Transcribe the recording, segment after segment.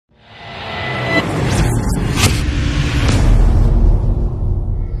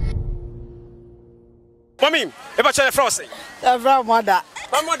Mommy, if I tell a frosty. Every mother.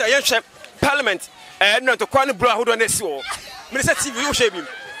 My mother, young chap, Parliament, and not to Quan Bra who don't see. Minister TV, you shame him.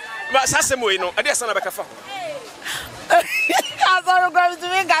 But Sassamo, no, I guess I'm a cafa. I thought going to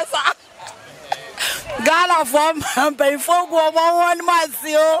make us. Gala from pay for one month,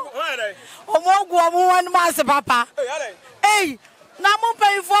 one month, papa. Hey, Namu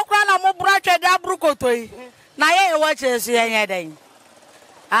pay for crown, I'm brother, that brucotoy. Now, watches any day.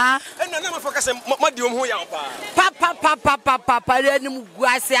 Ah, and I never focus on what do you Papa, then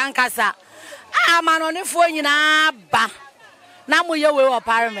Guasi Ancasa. I'm on the phone in Abba. Namu your way of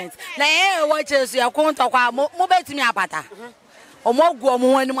parliament. Now, watches your contact, move to me apata. Or more go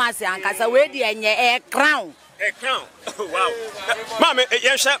one Masi Ancasa, ready and your crown. A crown. Wow. Mamma,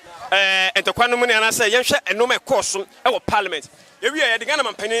 young chap, and to Quanumuni and I say, young chap, and no more course our parliament. If we are the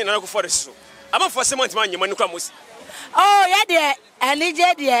Ghana penny and I go for this. I'm for 7 months, man, you want. Oh, yeah, dear, and it's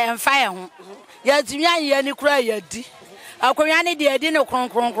dear and fire. Yet, you cry, you did. I'll cry any dear dinner, cron.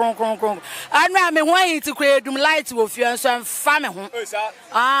 I'm waiting to create them lights with you and some family.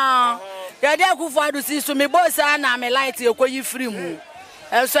 Ah, you're there who for to see to me, boys, and I'm a light you call you free moon.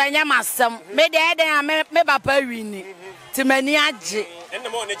 And so I am a some, made I may be to many aji. In the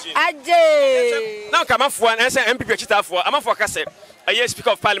morning, Aji. Now come up for an answer and people chita for. I'm for Cassette. A year speaker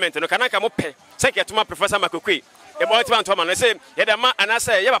of parliament, and can I come up? Second to my Professor Makukui. A boy to man, I say, Yadama, and I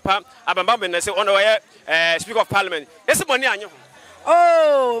say, Yapa, Abambam, and I say, on the way, speaker of parliament. Yes, money on you.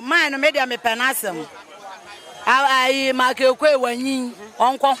 Oh, mine, maybe I'm a penasum. I mark your quay when you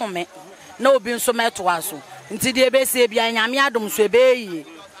uncle home. No being so much to us. Until the base be an yamiadum swebe.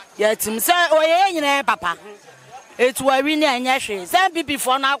 Yet, sir, or ye, papa. It's why we near Yashi. Some people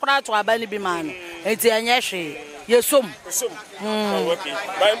for now to a belly be man. It's a Yashi. Yes, some. Okay.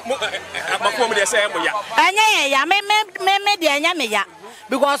 I may the Yamia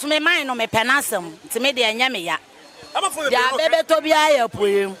because my mind on my penasum to me the Yamia. I'm for the baby to be a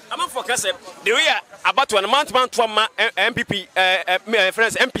poem. I'm for Cassette. The way about 1 month from my MPP,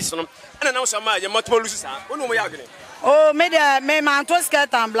 friends, MPs, and announce a man, much more loses. Oh, maybe I may man to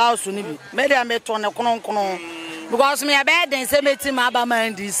skirt and blouse to me. Maybe I met on a conon because me a bed and say me to my Bama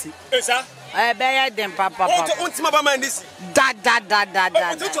and DC. Sir? I bear them, Papa. What's my Bama and this? That.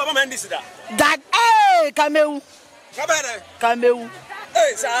 That, eh, Camille. Camille.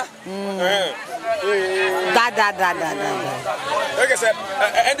 Hey, sir. Okay, sir.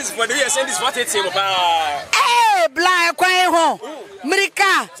 And this for the years, and this what it's about. Eh, blind, quiet home.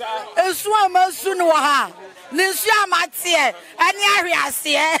 Mirika, a swam soon waha. Ninsia Matia, and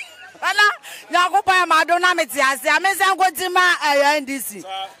Yaria. Now go by Madonna Metias. I may say, go to my INDC.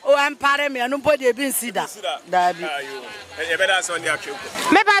 Oh, I'm parame, and nobody have been see that. Maybe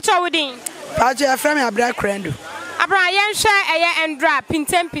I told within. Paja from a black crandle. Abraham share a year and drop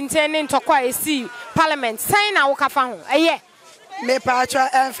pinten into quite see Parliament. Sign our cafan a year. Me Patra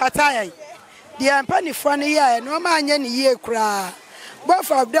and Fatai. The Ampani for a year, no man any year cry.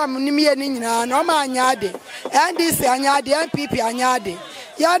 Both of them, Nimian, no man yadi, and this Anyadi and Pipi Anyadi.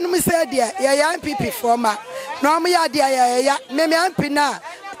 Yan said, yeah, Pipi former. No me adia, Meme Ampina,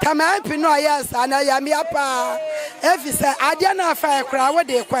 Tamampino, yes, and I am yapa. If you say, I did not fire crowd, what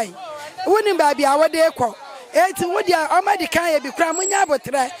they quite. Wouldn't baby our day quo. Eti wodi a omadi kan ye bi kra munya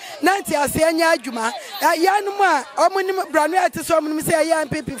botre nanti ase anya adwuma yanum a omuni branu ati so omuni se ya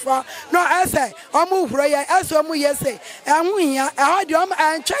mpp for no ese omu huro ye ese omu yese enhu hia ehodi om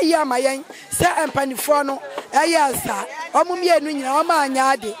antwa ye amayen se empanifo no eyesa omu mienu nyina om anya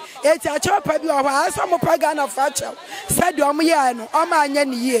ade eti achopa bi o ha ase omu paga na facha se de omu ye no om anya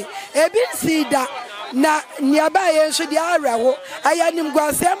ne ye ebi sida na niaba ye nso de arewo ayanim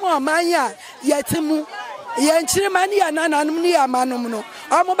gwasem o manya yetimu Yanchiri mani ya nananum ni ya manum no.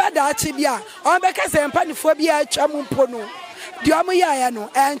 Omo bada achi bia. Omo beka se mpanifo bia atwa mu mpono. Di omo ya no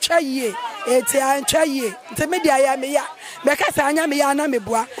antwa yie. Eti antwa yie. Nti me dia ya me ya. Beka se anya me ya na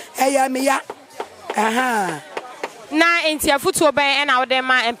meboa. Eya me ya. Aha. Na enti afutuo ben na wo dem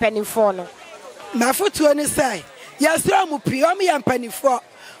ma mpanifo no. Na afutuo ni sai. Yesra mu pi omo ya mpanifo.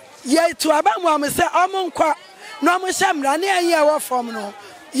 Ye to aba mu am se omo nkwa. No omo hyamra na ye wo fom no.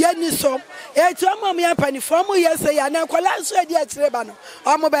 Ye ni so etu amom ya panifo mu yese ya na kwala so adi akire ba no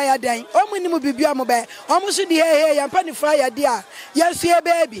omo ba ya dan omo ni mu bibi omo ba omo so di he ya panifo ya di a yesu e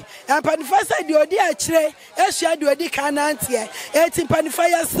baby ya panifo sa di odi akire esu adi odi kanantie eti panifo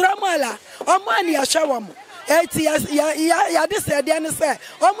ya sramala omo ani ya hwa mo eti ya de se de ne se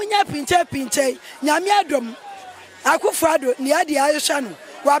omo nya pinche nyame adom akufado ni adi ayehwa no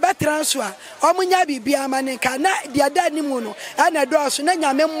wa betranswa omunya bibia manika na dia da ni mu no ana do aso na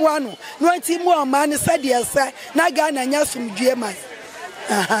nyame mmoa no no anti mu o ma ne sade ese na ga na nya somdue mai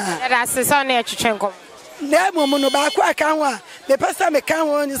aha era se so na etwetwenkom na mo no ba kwa kan ho a me pesa me kan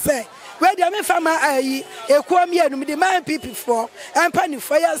ho ni say we dey me fama ayi ekuom ye no me dey man people for empani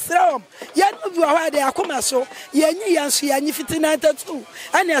for ya sram ye no bi wa dey akoma so ye nyi yanso ya nyi fitina tatu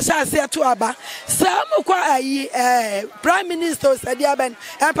ana ya se to aba sam kwa ayi prime minister sadi aban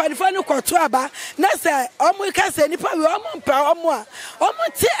empani for no kwato aba na say omo ka say nipa we omo mpa omo a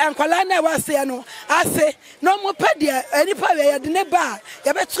omo ti enkwala na wa se no ase no mo pa dia nipa we ye de ne ba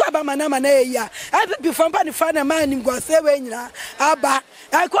ye beto aba mana ye ya people for empani for na man nim go se we nyina aba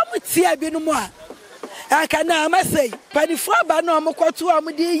akomo ti abi no mo a aka na amasei panifo aba na omokoto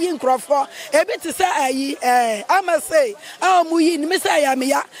amde yi nkrofo ebi ti se ayi amasei amu yi ni mesa ya me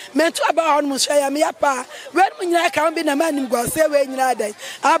ya meto aba ho no so ya me ya pa we no nyina ka bi na manim go se we nyina dai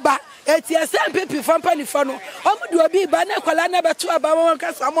aba eti asem pepi fo panifo no omude obi ba na kwala na beto aba mo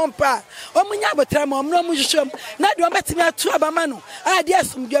kasa mo mpa omunya botra mo no mu hwehwem na de ometimi ato aba ma no ade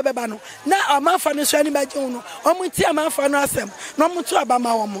asumdwe beba no na amanfa no so ni ba gye no omuti amanfa no asem no muto aba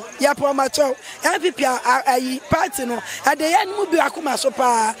ma wo mo ya po ma cho pepi ayi party no ade ya no bi akoma so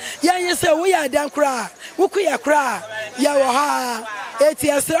pa ya yen se wo ya dan kra wo ku ya kra ya wo ha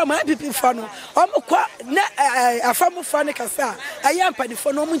eti asra ma pepi fo no omukwa na afamu fo ne kasa aya mpani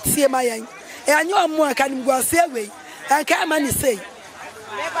fo no mutie ma yan anyo omo aka nim go ase we anka ma ni sei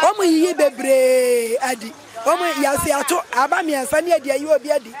omo yiye bebre adi omo ya se ato aba mi ansa ne adi ayi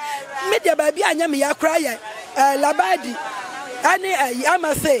obi adi media ba bi anya me ya kra ya labadi ani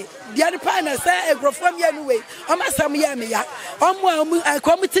ama say dia pa na say agrofom ya no we omasam ya me ya omo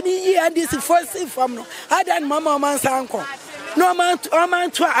akomtimi yi andi si force from no adan mama omansa anko no man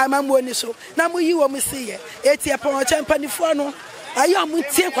to amambo ni so na mo yi wo mo siye eti epa o champanifo no ayo mo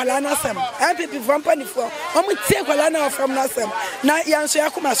tie kwala na sam MPP from panifo o mo tie kwala na from na sam na yanso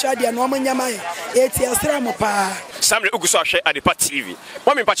yakoma so ade no mo nyama ye eti asra mo pa Samre uguso ahwe Adepa TV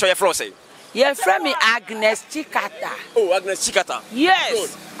mo me pacho ye fro say ye frame me Agnes Chikata. Oh, Agnes Chikata. Yes. Good.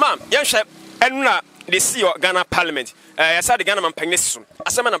 Ma'am, yenhwe enu na the CEO Ghana Parliament. Yesa de Ghana mampagnesu.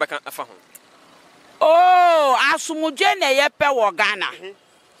 Asema na baka afa ho. Oh, asumuje na ye pe wo Ghana.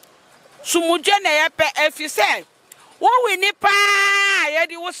 Sumuje na ye pe efise. Wo we ni pa ye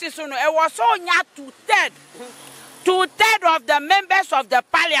di wo siso no e was so nya 2/3 of the members of the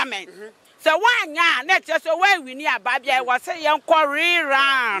parliament. So one nya na just when we ni ababia e was say yen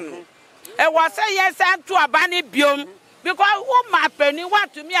rerun. E was say yes and to abani biom because who my penny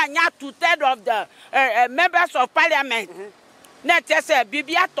want to me and 2/3 of the members of parliament. Net just say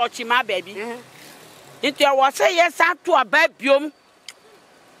bibia touch my baby. It was say yes and to abani biom.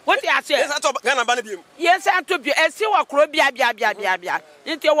 What you say? Yes, to Ghana bani biom. Yes and to be a see what crobia bia.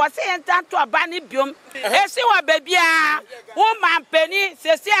 It was say and to abani biom. E see what baby woman penny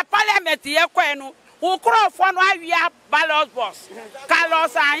say parliament ye kwenu. Who crow for no avia ballot boss.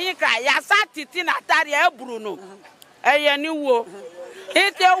 Carlos Ahinka, Yasa Titi Natalia Bruno. A new wo.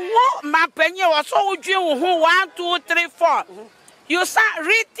 It's a war, my penny was so due who 1, 2, 3, 4. You start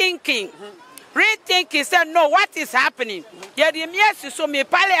rethinking. Rethinking said, no, what is happening? Yet the yes, so me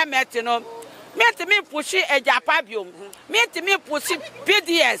parliament, you know. Me to me push a japabium. Me to me push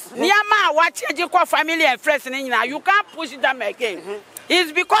PDS. Niama watching your family and friends in India. You can't push them again.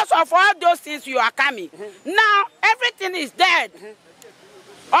 It's because of all those things you are coming. Now, everything is dead.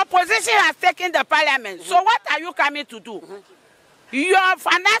 Opposition has taken the parliament. So what are you coming to do? Your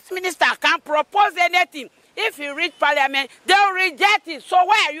finance minister can't propose anything. If you reach parliament, they'll reject it. So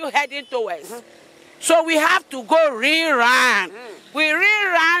where are you heading towards? So we have to go rerun. We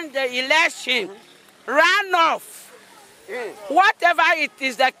rerun the election. Run off. Whatever it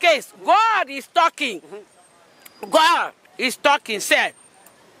is the case, God is talking. God is talking, said,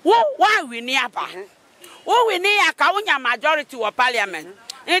 why we need about? Who we need a Kaunya majority of parliament?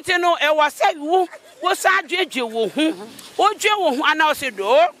 And you know, it was said, who was a judge, who you announced it,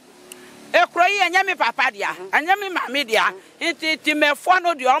 a cry and yammy papadia, and yammy mamedia, into me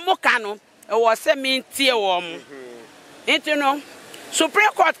follow the Omocano, it was a mean tear warm. And you know, Supreme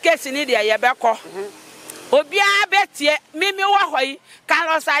Court case in India, Yabeko. Obia Betty, Mimi Wahoi,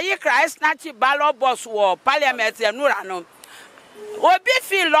 Carlos Ayikra, Snatchy Ballot Boss War, Parliament, and Nurano. Obi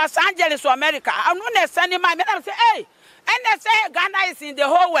feel Los Angeles or America. I'm not sending my men say, hey, and they say Ghana is in the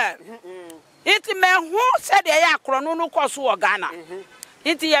whole world. It may who said they are Chrono Kosu Ghana.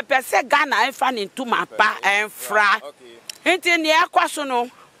 It ye per se Ghana and fan into my pa and fra. It in the Aquasono.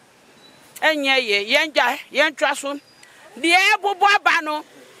 And ye, Yenja, Yen Trasun, the Abu Bano.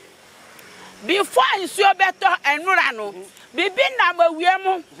 Before you see better and Nurano, Bibi number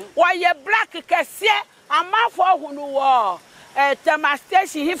Wiemu, why ye black cassia, a man for who war. Tama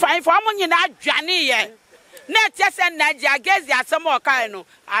station, he find for money not Johnny yet. Not just a Nadia Gazia, some more kind of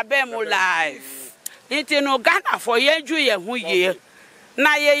Abemu life. Inti no Ghana for yenju ye hu ye.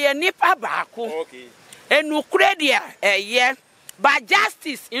 Na ye nipa baako. Okay. Enu kredia ye. But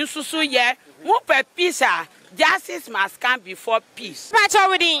justice in susu ye. Mu pe peace justice must come before peace. Pacho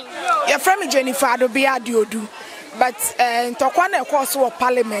within. Your friend Jennifer Adobia Diodu. But ntokwa na ekọ so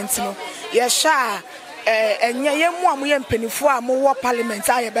parliament no. Ye sha enye ye mu amoye mpanifo a mo wo parliament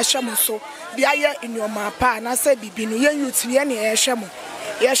a ye be hwe mo so. Bia ye inyoma pa na se bibi no ye youth ne ye hwe mo.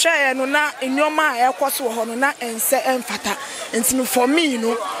 Ye sha no na inyoma a ekọ so ho no na ense emfata. Ntino for me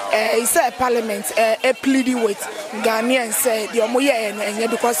no he said parliament pleading with Ghanaians say the omoye no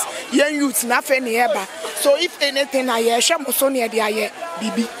enye because ye youth na fe ne eba. So if anything na ye hwe mo so ne de aye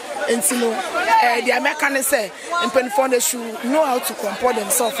bibi. Ntino the Americans say they should know how to comport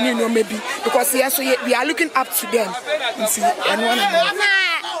themselves, maybe because yes, we are looking up to them. See, and one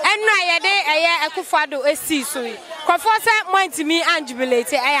Akufado esi so. Konfosa want me and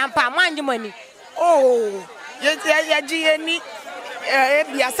jubilate I am pa man money. Oh, ye ni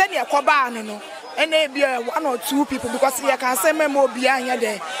be a send your koba no. And maybe 1 or 2 people because you can say memo behind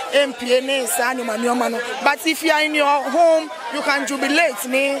the MP but if you are in your home, you can jubilate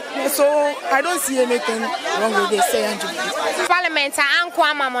me. So I don't see anything wrong with this say and jubilate. Parliament anko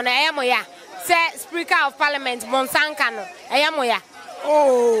amamo na eyamoya. Say Speaker of Parliament Monsanka no eyamoya.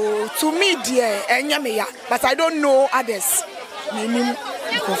 Oh, to me dear enyameya, but I don't know others.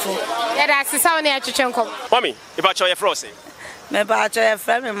 Yeah, that's the sound here to Mommy, if I show you frosty. Me ba cho ye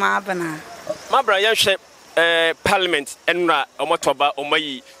friend me ma bana. My brother, you Parliament, and Omotoba,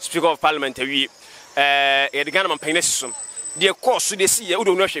 Omayi, Speaker of Parliament, we the Ghana Penisum. The course they see, you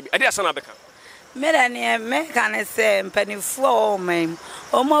don't know, I did a son of Becca. Medania me can say penifo me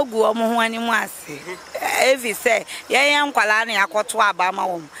omogu omohwani mu ase evi say ye yankwala na yakoto abama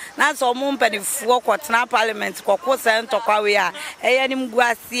wom na so omo penifo kwotena parliament kokko se ntokwa we a eyanim gu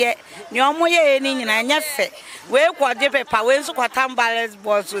ase ne omo ye ni nyina nyefe we kwode pepa we nso kwatam balance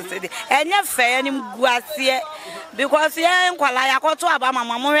board so say enyefe eyanim gu ase because ye yankwala yakoto abama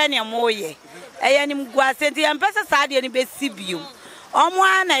mamo hwe ne mo ye eyanim gu ase nti empese saade ni besi biom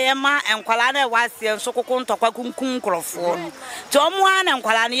Omwa na yema enkwala na wasie nso kokko ntokwa kunkun krofo no ti omwa na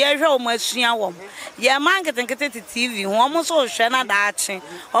enkwala na yehwe omasua wom yema nketenkete TV ho omo so hwe na daache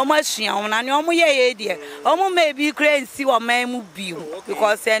omasua wom na ne omo ye die omo mebi krensi wo mamu biu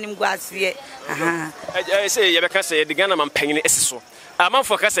because anim guasie aha say ye be ka say the Ghana man panyin esiso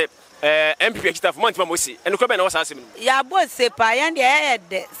amanfo ka say MPP staff month mosi eno ko be na wasa asem ya bo sepa ya de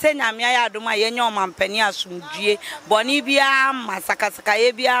ede se nyame ya adoma ye nyom ampani asumdue boni bia masakasaka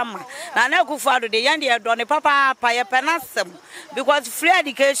ye bia ma na Akufo-Addo de ya de do ne papa pa ye penasem because free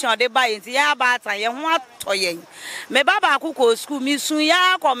education de buy nti ya ba atan ye ho atoyen me baba akukọ school mi sun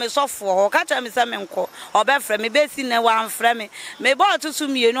ya ko me sofo ho ka cha me se me nko obefre me be si ne wa mfre me bo otutu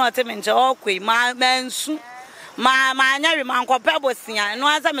mienu ote me nche okwe ma nsu ma nyari man ko pebo sia no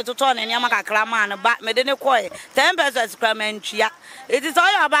aza metoto na niam kakra ma na ba me de ne koy 10% kra ntwia it is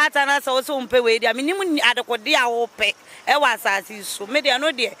all about na so so mpe we dia minim adekode a wo pe e wa asasi so me de no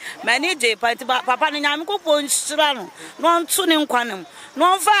de manage party papa no nyam ko ponshira no ntu ne nkwanem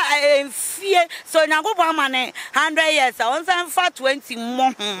no fa fie so nyagopo ama ne 100 years on san fa 20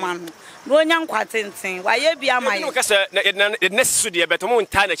 mo man no nya nkwatenten wa ye bia ma ye no kasa the next so de beto mo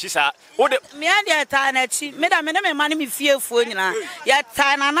nta na chi sa wo de me de ta na chi me da me man me fie fuo nyina ya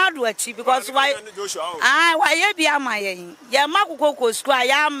ta na na do achi because why ye bia ma ye makokoko school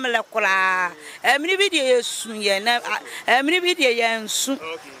ya amle kura emri bi de yesu ye na emri bi de ye nsu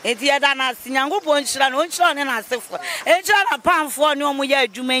enti ya da na sinyangopo nchira no nchira ne na asefo enchira na pamfo ne omo ye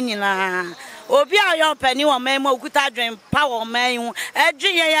adwuma nyina obi ayo pani wo man ma okuta dwen power man hu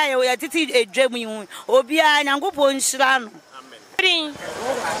adwen ye titi edwam hu obi a nyangopo nchira no amen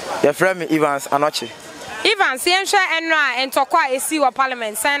your friend Evans Anoche Evans yenhwe enno a entokwa esi wa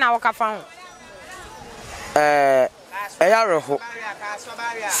parliament san na wakafa ho eyareho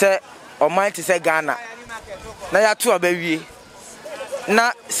se omanti se Ghana na ya to abawie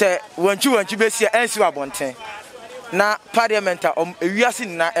na se wanchu besia ensi wa bonten na parliament a ewiase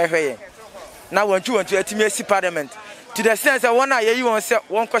na ehweye na wanchu atimi esi parliament to the sense that one ayi won se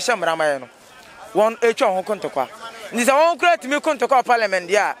won kwhye mramaye no won etwa ho kontokwa ni se won kura atimi kontokwa parliament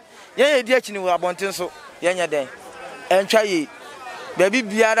dia ye di akini wa bonten so yenya den entwa yi baby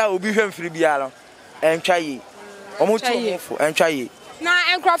biara obi hwemfiri biara entwa yi omutumfo entwa yi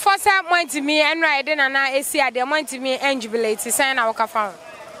na enkrofo sa montimi enra de na esi ade montimi enjubilate san na wakafa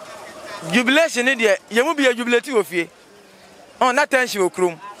jubilation ni de yemu bi jubilate ofie on na tension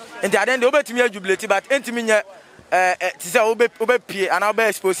okrum enti ade de obetimi jubilate but entimi nya ti say obepie ana obe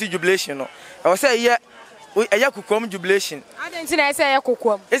expose jubilation no o say ye kukom jubilation ade nti na say ye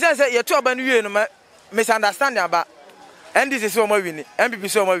kukom e say ye to oba no wie no ma misunderstanding about NDC so much winning, MPP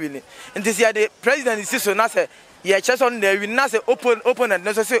so much winning. And this year the president is so not say yeah, just on the win, not say open and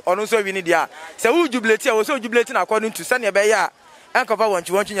necessary on also winning there. So who jubilate was so jubilating according to Sunny Bay and cover one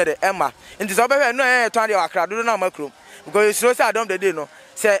you want to the Emma. And this over no 20 or crowd, do not macro because it's so sad. Don't the day no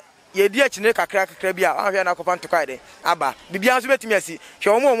say ye dear Chineka crack crabia, I have no to cry. Abba, Bibian's bet me see,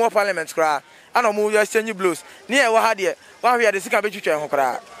 show more parliaments cry. I don't move your senior blues. Near what had ye, while we had the second picture and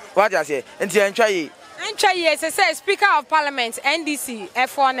cry. What I say, and try. And try yes, say Speaker of Parliament, NDC,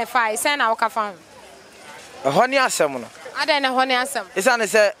 F1 and F5, send our kafan. A honey assam. I don't know honey assam. It's an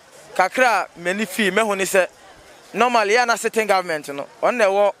say, Kakra, many fee, me when he said, normally, I'm not sitting government, no, on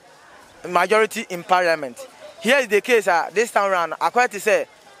the war majority in Parliament. Here is the case, this time around, I quite to say,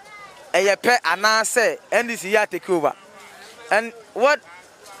 a pet and I say, NDC here take over. And what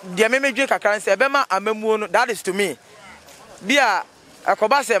the American Kakra say, Bema, and that is to me. Be a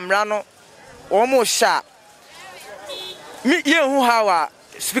Kobase Mrano. Almost sharp. Me, you who have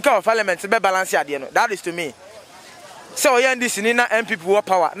Speaker of Parliament, be balance here, that is to me. So, yeah, this is Nina MPP war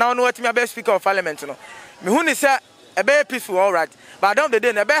power. Now, know what me about Speaker of Parliament, no. Me who say a very peaceful, all right. But down the day,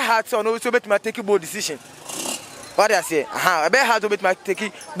 a very hard so no so bet me take a bold decision. What I say, a very hard to bet me take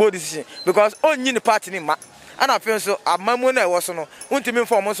a bold decision because only the party in ma. And I feel so. A mamma was no. Want to me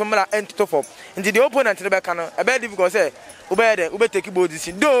for most of and to top. Into the opponent to the back, a very difficult say. Ube take a bold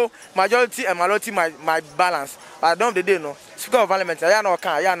decision. Though majority and minority my balance. But down the day no. Speaker of Parliament, I know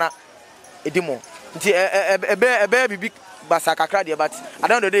can I na a demo. A baby big basaka crowd, but I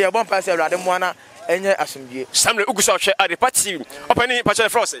don't know the day a bomb pass around them one and assembly. Some Ugusa at the party. Opening Pacha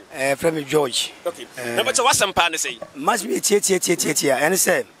Frost. From George. Okay. No matter what some pan say. Must be tia and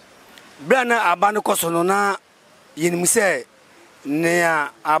say Brana Abano Cosonona Yin say near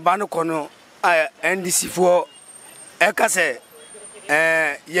Abano Cono NDC for Ekase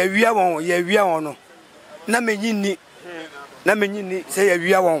ye we are one. Namenini say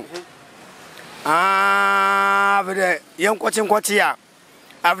we are one. Ah, young coaching quatia.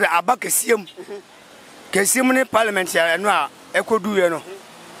 After Abakasium Casimony Parliament here and now Echo do you know.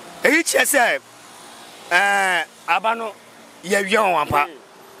 Each say Abano ye young one pa.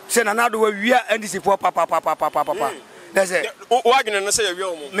 Send another way we are NDC for papa. That's it. Wagon and say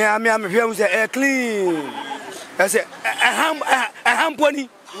you me I'm here say clean. That's it. A ham pony.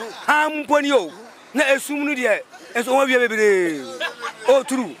 Na esum there. And so we baby. Oh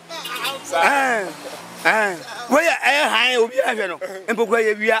true. Where high obi ahwe no. Empokwa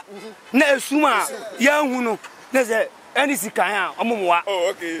ye wia. Na esuma ya hu no. Na say NDC kan a omomwa. Oh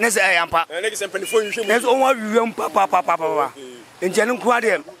okay. Na say ayampa. Na say penifo nhwem. Na so onwa wiwam papa. Enje no kwa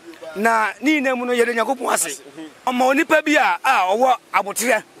dem. Na ni na mu no ye de Yakobon ase. Omo onipa bi a owo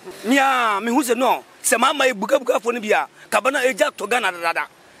abotre. Mia me hu se no. Se mama e buga fo no bia. Kabana eja to Ghana dada.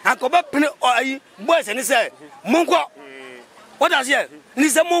 Akoba pene ayi boys ni say monko. What does here? Ni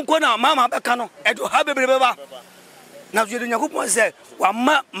say monko na mama beka no. E do ha bebre beba. Na so de Yakobon say wa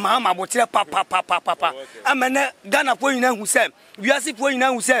mama abotre papa. Amene Ghana fo nyina hu say wiase fo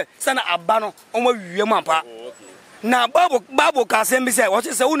nyina hu say sana aba no omo wiwe mampa. Na babu ka sem bi say what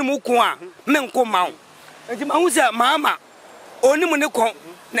say woni mu ko a me nko ma wo. Enti ma hu say mama oni mu ne ko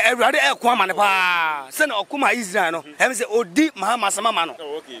na Awurade e ko ama ne pa se na okuma Israel no em say odi mahama sama ma no.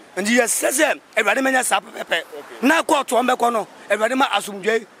 Enti yes say Awurade menya sa pepe na ko to ombe ko no Awurade ma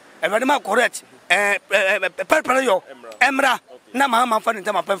asumdwe Awurade ma correct pepere yo emra na mahama fa ne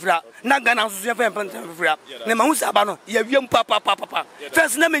tema pefra na Ghana so so fa pefra na ma hu say aba no ya wiem papa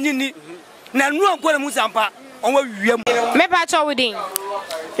first na menyi ni na nu anko na mu sampa onwa wiem me pa cho within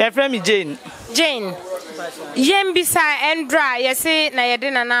your friend me Jane Yembisa Endra yesi na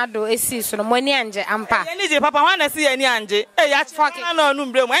yede na nado esi so no mani anje ampa ye ni je papa wan na si ye ni anje ya fucking na onu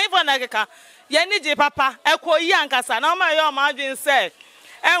mbrem wan fo na keka ye ni je papa ekoyi ankasa na ma ye o ma adwin se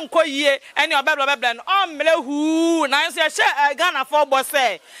enkoyie eni obebla no o mle hu na nso ye hye Ghana for bo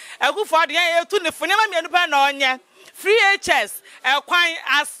se ekufo de ye tu ne fune ma mienu pa na onye free HS kwan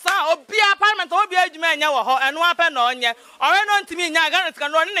asa obia parliament obia adwuma nya wo ho eno apa na onye ore no ntimi nya Ghana tika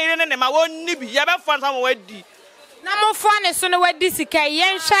no ne ne ma wonni bi ye be fo nsa mo wadi na mo fo ne so no wadi sika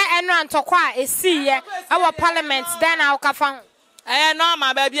yenhwe eno antokwa a esiye our parliament then na ukafa no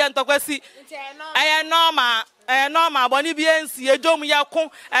ma ba bia ntokwa si no ma boni bi ensi ejom yakun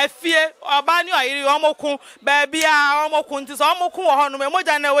afie oba ni oyiri omokun ba bia omokun ti so omokun wo hono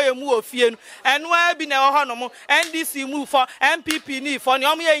emoja na we mu ofie no eno abi na wo hono mo NDC mu for MPP ni for ni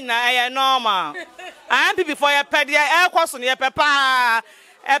omo ye nyina no ma MPP for ye pede e kwaso ne ye pepa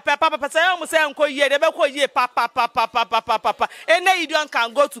papa say omo say enko ye de be ko ye papa any idiot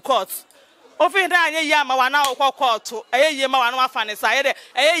can go to court Ofi da anye yama wana okwokoto. Eye yema wana afane sa.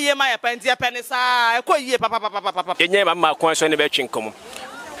 Eye yema ya pendia penisa. Ekwo yie papa. Yenye mama kwa so ne be twinkom.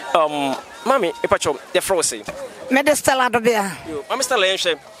 Mami, epacho, the frozen. Medestella Dobia. I'm still a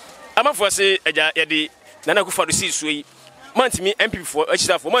amafo se eja yede nana ku fado si suyi mantimi MP for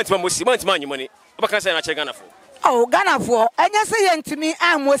echita for mantima mosi mantima anyimone obaka say na che Ghana for oh Ghana for enya se yentimi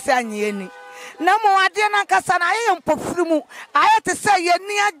amosi anye ni na mo ade na kasa na ye mpofiri mu ayete se ye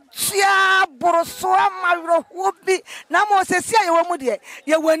ni atia boroso amawro hobi na mo se sia ye wo mu de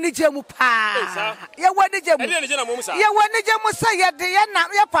ye wani je mu pa ye wani je mu se ye de ye na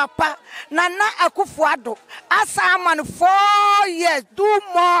ye papa Nana Akufo-Addo asa man 4 years do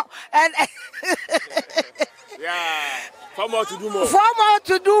more and yeah 4 more to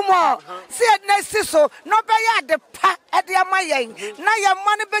do more see next so no be Adepa e de amayen na ye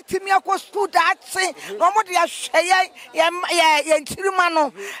man betimi akọ school that say no mo de ahwe ye ntirima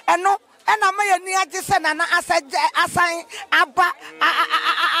no eno na ma ye ni age se na asan aba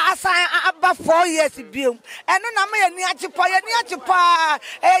 4 years biom eno na ma ye ni age pa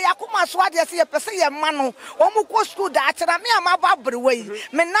yakoma so ade se ye pese ye ma no omu ko school da akira me amaba brewei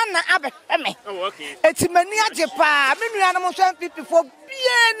me nana abehwe me eti mani age pa me nua no mo so pipi fo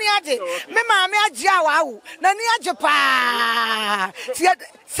bie ni age me ma me age awu na ni age pa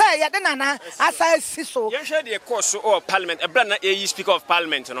say ye de nana asa siso ye hwe de course of parliament e bra na e speaker of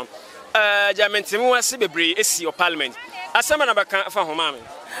parliament no Jamentimi wase bebre esi o parliament asema na baka fa ho mame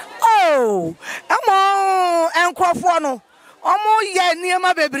oh amo enkrofo no omo ye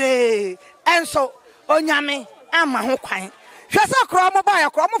niema bebre enso onyame ama ho kwan hwese kro mo ba ya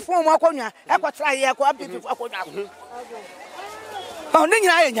kro mo fo mo akonwa e kwatra ye ko abibi akonwa ni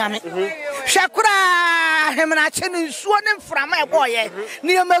nyina ye nyame hwekura hemna che ni nsuo ne mframa e boye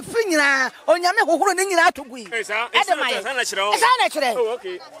niema fi nyina onyame hohoro ni nyina atogui edema ye na kire oh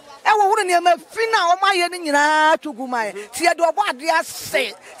okay ewo wuru ne ma fina o ma ye ni nyina tugu ma ti ye do obo ade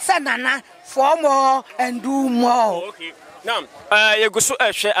ase se nana for more and do more okay now ye gusu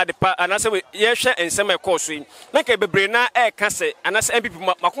ehwe Adepa anase ye hwe ensem e course yi na ka bebre na e ka se anase MPP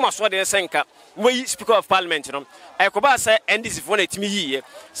makoma so de senka we speaker of parliament no e ko ba se NDC fo na timi yiye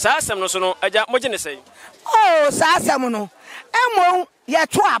sa asem no so no aja moje ne sei oh sa asem no emo ye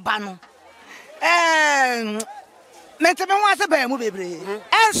to aba no mentebe wase ba mu bebre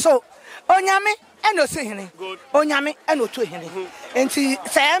enso onyame eno se hene onyame eno to hene enti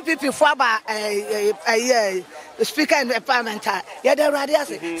say MPP fo aba speaker in the parliament ya da rade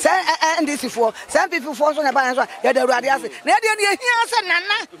ase say NDC fo say MPP fo so na ba so ya da rade ase na de ne hia se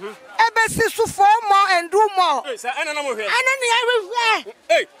nana ebe si su for more and do more sir ena na mo hwe ena ne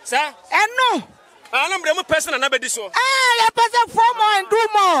ahwe sir eno anambre mo person na bedi so ya person for more and do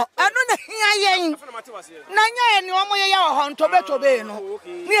more eno na hia yen na nya ye ni omo ye ya ho ntobe no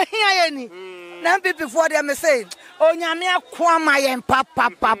ni hia ye ni na MPP for them say onyame akoama ye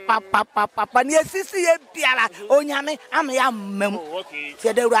papa ni esisi ye biara onyame am ya mam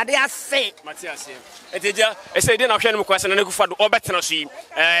se de urade ase matias eteja ese de na hwe no kwase na Akufo-Addo obetena so yi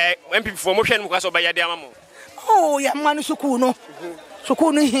MPP for mo hwe no kwase obayade amamo oh ya manu suku no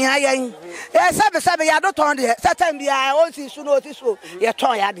hia yen sabe ya do ton de satan bia o si su no ti so ye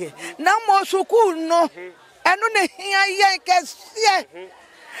ton ya de na mo suku no eno ne hia yen kese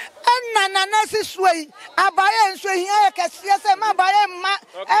nana si suyi abaye nso hia ye kese se ma abaye ma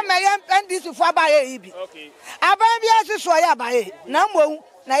emeye NDC fo abaye ibi abaye bia si suyi abaye na mo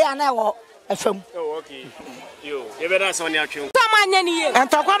na ya na wo efam oh okay yo ye be na so ni atwe to ma anya ni ye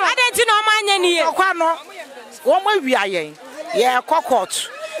entokwa no ade nti no ma anya ni ye entokwa no wo mo wi ayen ye kokot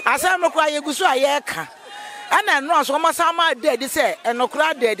asam no kwa ye gusu aye ka ana no so mo sama de se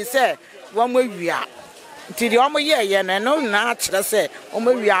enokura de se wo mo wi a nti de omo ye no na akire se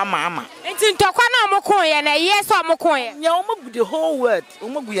omo wi ama nti ntokwa na omo kon ye na ye so omo kon ye nya omo gu the whole world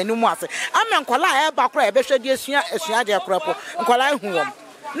omo gu ye ni mu ase ame nkola e ba kora e be hwede esua de kropo nkola hu wom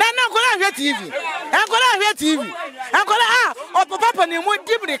na nkola hwe TV nkola o papa ni mu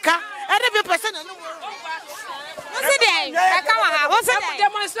dibrika e de be person na no what's the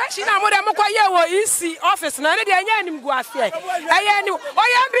demonstration na mo dem ko ye wo EC office na ne de anya anim gu ase aye ni o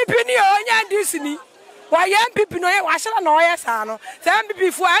ya MPP ni o nya NDC ni wa ya MPP no ye wa hye na o ye sa no say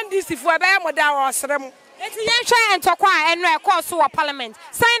MPP fu NDC fu be mo da wo srem eti ye hwe entokwa eno e course wo parliament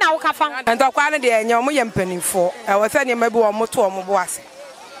sign na wo ka fa entokwa ne de anya mo ye mpanifo e wo se ne ma bi wo mo to mo bo ase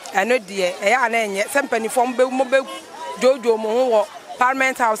eno de e ya na enye se mpanifo mo be jojo mo ho wo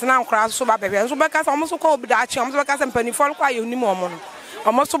Parliament House na nkra so ba bebe so be ka sa mo so ko obi da achi mo so be ka sa mpanifo kwa ye onim omo no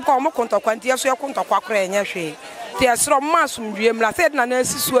omo so ko mo kontokwa ntia so ye kontokwa kra enye hwe ti esro mo asumdue mra se na na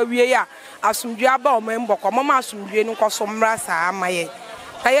asisu awie ya asumdue aba omo mboko mo asumdue no ko so mra sa amaye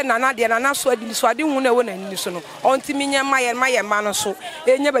aye nana de nana so adi so ade hu na wo na ni so no ontimi nya maye ma no so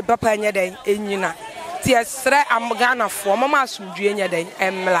enya be papa nya den enyina ti esre amgana fo mama asumdue nya den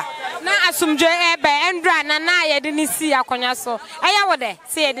emla na asumdue ebe endra nana ye de ni si akonya so eye wo de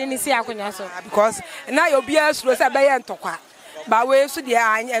se ye de ni si akonya so because na yo bia suro se be ye ntokwa ba we so de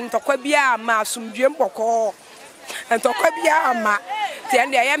ntokwa bia ma asumdue mpoko ntokwa bia ma ti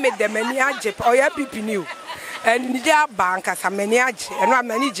ende ye me de mani age oya pipini o and dia banka samani age eno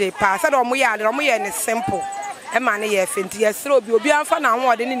amani je pa se do mo ye ne simple e ma ne ye fenti ye sro obi anfa na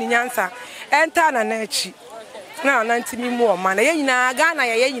ho de ni nyansa enta na na achi na ntimi mu o ma na ye nyina Ghana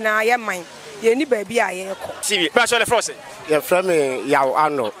ye nyina ye man ye ni ba bia ye ko TV ba so le frose ye frame yaw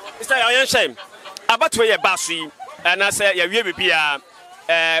ano Mr. Yaw shame abato ye baso yi na say ye wie bibia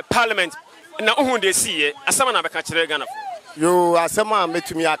parliament na ohun de siye asama na beka kire Ghana yo asema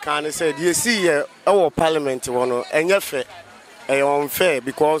metumi aka ne say de siye e parliament wono enye fe e unfair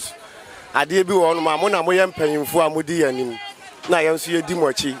because ade bi wono ma mo na mo ye mpanyimfo amudi yanim na ye nso ye di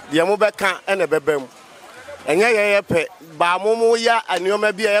mochi de mo beka ene bebam enye ye pe ba mo ya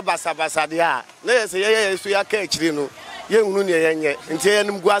anioma bi ye basabasa de a na ye say ye so ya ka akire no ye hunu ne ye nye nti ye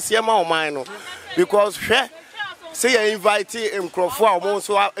nim guase ma o man no because hwe say you invite nkrofo a mo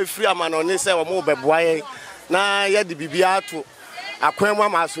so afiri amano ne say mo beboa ye na ye de bibia to akwemu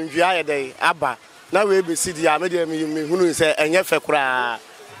ama asundua ye dey aba na we be sidi a me de me hunu say enye fe kura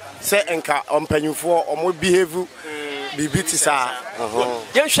say enka ompanyufo omo behave bibiti sa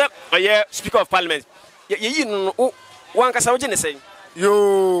ye hwe oye speaker of parliament ye yi no wan kasa woje ne say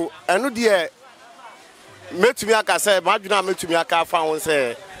yo enu de metumi aka say madwuna metumi aka fa won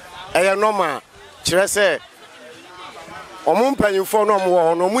say eye normal kire say omo mpanyimfo no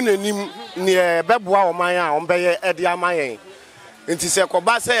mo no mu nanim ne beboa oman a ombeye ede amayen nti se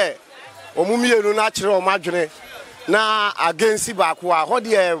koba se omo mienu na kire o madwene na agency baako a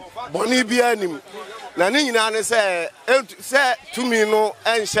hode boni bia anim na ne nyina ne se tumi no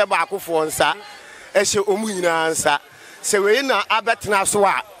enhye baako fo nsa ehye omo nyina nsa se we na abetena so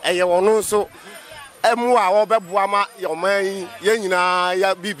a eye wono so emu a obeboa ma yoman ye nyina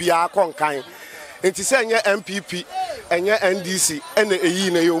ya bibia konkan nti se enye MPP enye NDC ene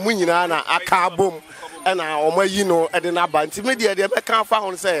eyi na ye omu nyina na aka bom ena omayi no ede na ba nti media de be kan fa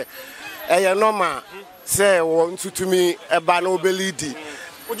hon se eye normal se won tutumi eba na obelidi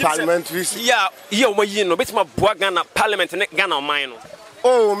parliamentary ya omayi no betima boa Ghana parliament ne Ghana oman no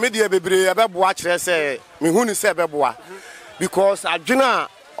oh media bebre ebe boa kire se me hunu se ebe boa because adwena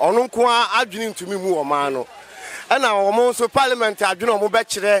ono nko adwene ntumi mu oman no ena omo so parliament adwene omo be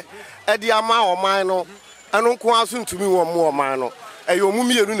kire edi ama oman no anu nko aso ntumi wo mo oman no eyo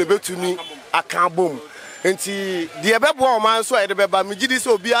omumienu ne betumi aka bom enti de ebebo oman so ede beba migidi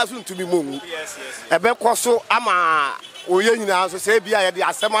so obi aso ntumi momu ebe koso ama oye nyina so se bia ye de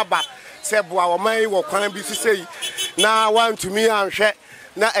asema ba se boa oman wo kwan bi sisei na wan ntumi anhwe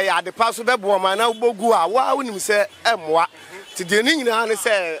na Adepa so bebo oman na bogu a wa wonim se emoa ti de ni nyina ne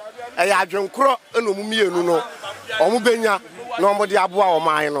se adwenkoro eno omumienu no omubenya na omode aboa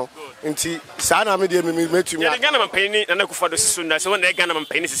oman no nti sana me de metumi ya Ghana mampani na nakufa do sisu na se wona Ghana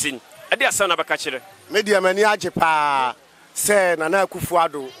mampani sisin ade asa na baka kire me de mani age pa se na nakufu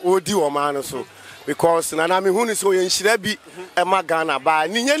ado odi o man no so because na me hunu so ye nhira bi e ma Ghana ba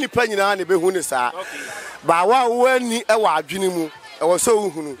ni nya nipa nyina na be hunu sa ba wa wani e wa adwene mu e wo so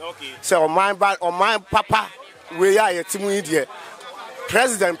hunu se o man papa we ya yetimu ide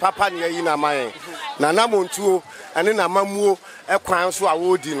president papa ne yi na man na na montuo ane na mamuo e kwan so a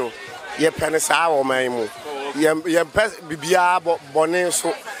wodi no ye pene saa wo man mu ye bibia bone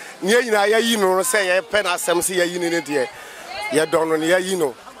so nye nyina ye yi no se ye pene asem se ye yi ne de ye don no ye yi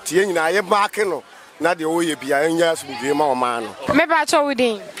no ti ye nyina ye mark no na de o ye bia nya asumdwe ma o man no me ba cho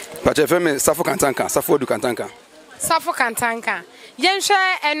within pa che feme safo kantanka safo odu kantanka yenhwe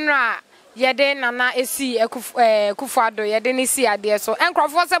enra yede nana esi kufuado yede ni si ade so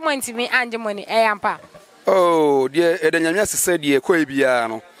enkrofo se montimi anje moni eyampa oh die edanyamia sese die ko ebia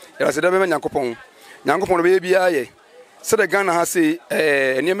no era se de be nyankopon no be ebia ye se de Ghana ha se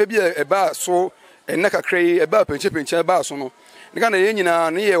eniema bi eba so enne kakrai eba penche eba so no Ghana ye nyina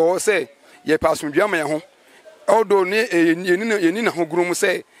ne ye wo se ye pasumdua ma ye ho odo ne yeni na ho gurum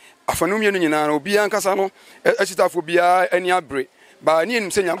se afanum ye nyina na obi ankasa no achitafo bia ani abre ba ni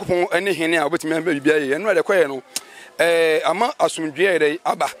enim se nyankopon ene hene a obetimi amba bibia ye eno de kwaye no ama asumdua ye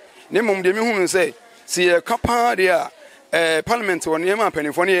aba ne mom de mi hunu se si kapa de a parliament won ye ma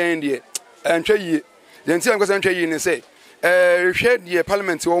panifo ne ye ndie entwa yie de ntia nkosa ntwa yie ne se hwɛ die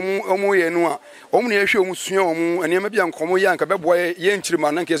parliament omu ye no a omu ne hwɛ omu sua omu ene ma bia nkomo ya nka bɛboa ye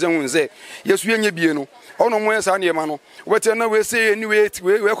nkyirima na nke ze hu nze yesu ye nye bie no ono mo yesa ne ma no wobɛte na we say ni we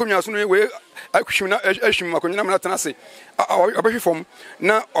akonwa so no we akwhim na ahwim akonwa na tena se obɛhwefom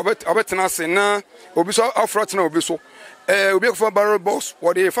na obɛtena se na obi so afra tena obi so obi akfa barrel box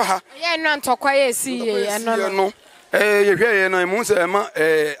what dey fa ha ye no ntokwa ye si ye no ye hwɛ ye na mu se ma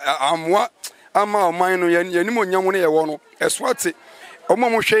amwa ama oman no yanim onyam no ye wo no eswate omo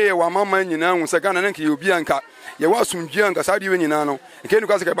mo hwɛ ye wa mama nyina hu se Ghana nke ye obi anka ye wa asomdua anka sa de we nyina no nke nu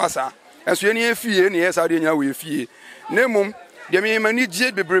kwase ke basa enso ye ne efie ne ye sa de nya we efie na mum de me mani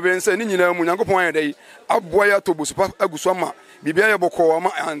gye bebrebe nsa ni nyina mu Nyankopɔn ya dai aboa ya to bosupa aguso ma bibia ye bokɔ ma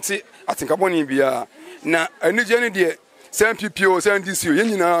ante atenka bɔne bia na anigye ne de SNPPO SNDC ye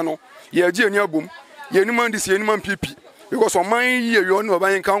nyina no ye agye ani abom ye ni man disi ye ni man PP because oman ye yo no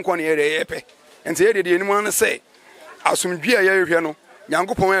ban kan kon ye de ye pe ente ye de ye ni man say asomdwe ya ye hwɛ no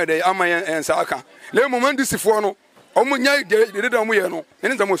Nyankopɔn ya dai ama ye ensa aka le moment disi fo no omo nya de da mo ye no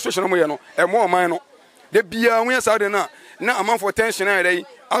ene demonstration mo ye no e mo oman no de bia wo ya sa de na amanfo tension na dai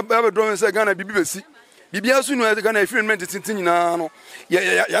abedron say Ghana bibi besi bibia su no Ghana environment tintin nyina no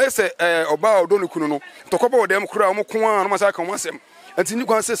ya say oba odo no kunu no tokoba wo dem kura mo ko an no masa ka mo asem anti ni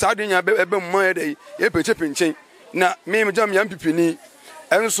kwan say sa de nya ebe mma ya dai e peche penchen na me jam ya mpipini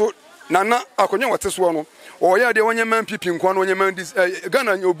enso nana akonya wote so no o ya de wonye man pipi nkwa no wonye man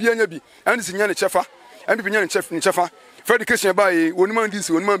Ghana obi anya bi andi sinya ne chefa andi pinya ne chefa for education ba yi woni man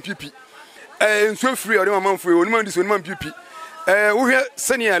disi woni man pipi nso free o de man free woni man disi woni man pipi wo hwe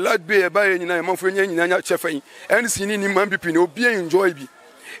senior lad be ba yi nyina man free nyina nya chefa yi andi sini ni man pipi ne obi enjoy bi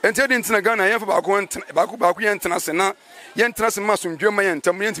ente de ntina Ghana yen fa ba ko yen ntina se na yen ntina se ma so ndwe ma yen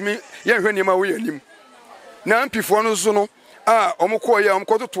ntam yen timi yen hwe ne ma wo yanim na mpifo no so no omukọ ya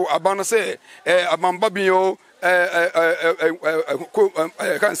omukọ to aba no say abamba biyo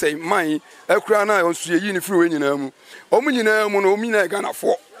kan say man akura na onsu yi ni free we nyina mu nyina mu no omina Ghana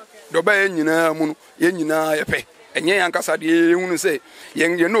fo do ba nyina mu no ye nyina ye pe enye yankasa de ehunu say ye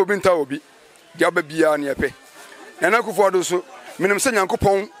no obi nta obi dia ba bia na ye pe na kufo do so minim se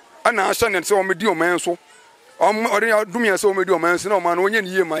Nyankopɔn ana ahya ne se o medi o man so ori dumia se o medi o man so na o man no onye ne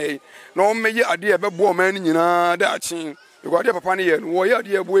ye maye na o meye ade e bebo o man nyina da achi because Adepa papa ne ye no wo ye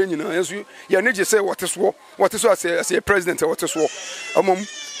ade e bo nyina enso ye ne je say what so as a president what so amom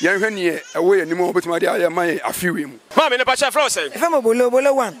ye hwe ne e wo ye nim obetima de aye man afiwe mu ma me ne pa chef Frozen e fa mo bolo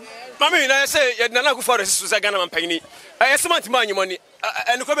one ma me na say ye na ku for so say Ghana man pagini e smart man nyimoni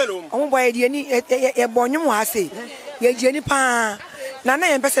enu ko be no omo boy de ni ye bonyum wa say ye je ni pa na na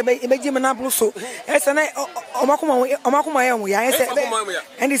yempese be ji me na blu so ese na omakoma ye mu ya ese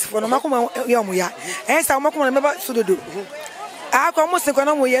and this for omakoma ye mu ya ese omakoma na meba sudodo akọ mo se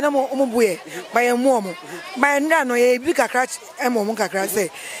kwana mo ye na mo buye ba ye mu omo ba nda no ye bi kakra e mo kakra se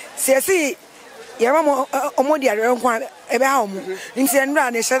si ye ma mo omo di are nkwa e be ha omo nti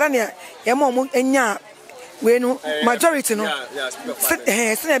nda na sheda ne ye mo enya we no majority no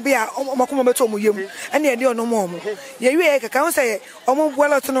se be a omakoma beto omo yem ene ye de ono mo ye wi e kaka won say omo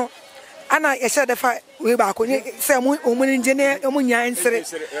buelot no ana ye sheda fa we ba ko ni se omo ni je ne omo nya nsere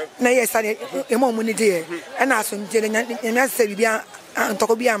na ye sa ne e mo omo ni je e na so je ne nya se bibia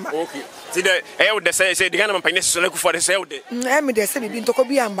ntoko bi amba okay ti de e wo de say Ghana man pagni so le ku for de say wo de e me de se bibi ntoko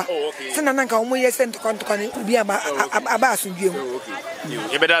bi amba se na nka omo ye se ntoko ni bi amba aba asundwe mu okay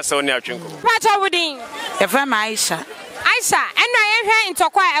ye be da so ni atwenko Pacha Wudin e fa ma Aisha eno ye hwe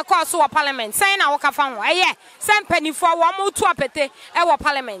ntoko e ko so wo parliament say na wo ka fa ho eye se mpanifo wo mo tu apete e wo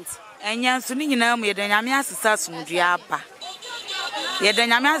parliament enya so ni nyina mu ye de nyame asesa sumdua aba ye de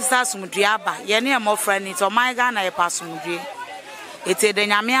nyame asesa sumdua aba ye ne emofra ni to my Ghana ye pasumdue ete de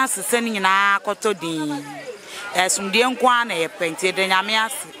nyame asesa ni nyina akoto din sumdue nkwa na ye pente de nyame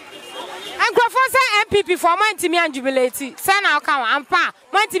ase ankrofo se MPP for man timi anjubilate say na ka ampa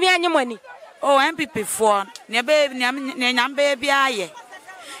man timi anyemani oh MPP for ne be ne nyambe bia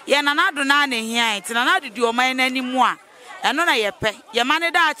ye na nado na na hia enti na nado di o man na animu a eno na ye pe ye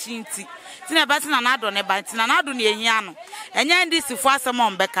mane da achi nti ti na beti na nado ne ba nti na nado ne hia no enya ndi sifo asem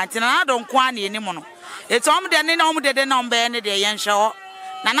on beka nti na nado nkwa na animu no eto om de ne na om de na om be ne de ye nhwe ho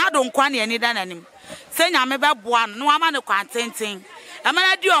na nado nkwa na ani da nanim se nyame be boa no ama ne kwantenten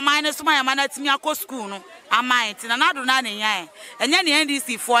amana di o man ne suma ya mana timi akọ school no ama nti na nado na hia enya ne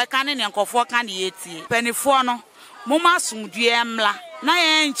NDC fo ka ne nkofo ka ne yeti penifo no moma sumdue emla na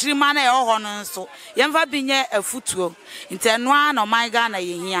ye nchirima na ye ho no nso ye mfa binye afutuo nteno a no man Ghana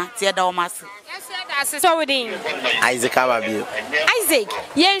ye hia tie da o mase so within Isaac Ababio Isaac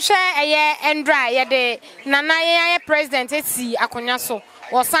ye nhwe eye endra ye de nana ye president eti akonya so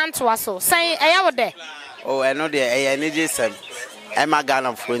wo santo aso san eye wo de Oh, I know the energy sem. Emma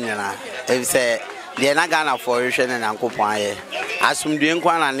Ghana for nyina. If say the na Ghana for you and Uncle Pye. Asum doing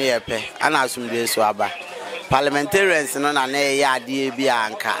kwana near pe, and asum de swaba. Parliamentarians no na ya di bi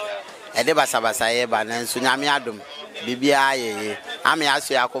anka. Adepa sabasaye ba na nso nyame adom. Bibia ye. Ami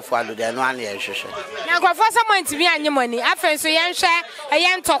aso yakofo ado de no ane ehwehwe. Na nkofo samonti bi anyemoni. Afen so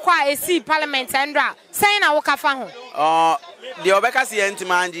yenhwe ntokwa esi parliament endra. Sen na wo kafa ho. The obeka se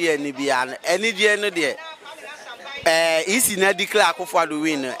yentima anje ni bia no. Eni die no de isi na declare akofo ado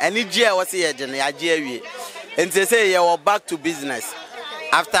win. Eni die wo se ye je no ya je awie. Enti say you back to business.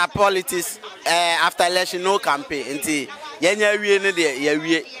 After politics, after election no campaign. Enti yenya awie no de ya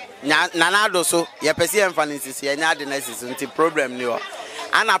wie. Nanado so ye pese emphasis ye nya de nesis nti problem ni o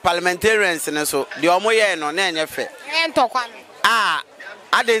ana parliamentarians ne so de omo ye no na enye fe entokwa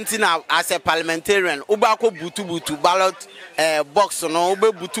adenti na as a parliamentarian uba ko butu ballot box no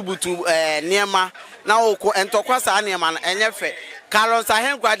ube butu niema na okọ entokwa sa niema enye fe Carlos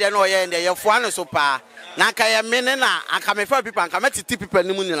ahenkwa de no ye nde ye fo ane so pa na ka ye mene na aka me fa pipa aka metiti pipa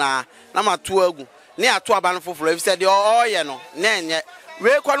ni mu nyina na mato agu ne ato aba no foforo efise de o ye no na enye we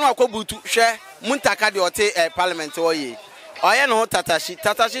kwanu akobutu hwe muntaka de ote parliament oye oye no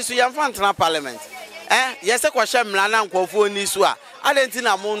tatashi so yamfa ntena parliament yese kwahye mla na nkofo ni so a adenti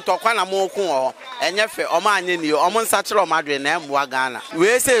na mu ntokwa na mu ku o enye fe o ma anye ni o mu nsa kire o madwe na emwa Ghana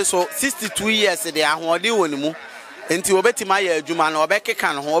we say so 62 years de ahode woni mu enti obetima ya adwuma na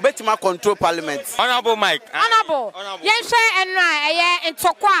obekeka no ho obetima control parliament. Honorable Mike. Honorable yenhwe enra eye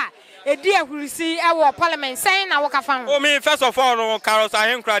ntokwa edi ahurisi ewo parliament saying na wakafa ho. Me first of all no Carlos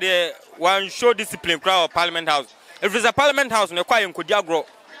Ahenkra de one show discipline crowd of Parliament House. If it's a Parliament House no kwa yenkodi agro.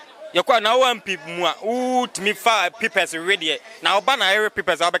 Ye kwa na one people mu a utimi fa papers ready na oba na every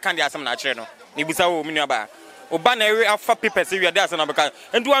papers obeka dey asem na kire no. Ni busa wo minu aba. Oba na every afa papers we dey asem na obeka.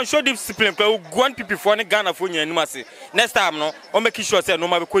 And one show discipline crowd one people for ne Ghana for nyanu ase. Next time no o make sure say no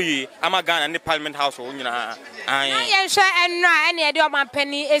ma be koyi ama Ghana ne Parliament House o nyina. Yenhwe enra ene ede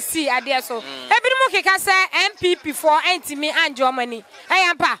omanpani esi ade so ebinumu keka se MPP for entimi anje omani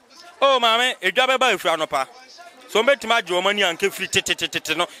eyampa oh mama edwa ba efura no pa so metima anje omani anke free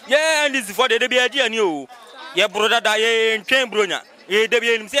tete no ye and this for de bia dia ni o ye broda da ye ntwen bronya ye de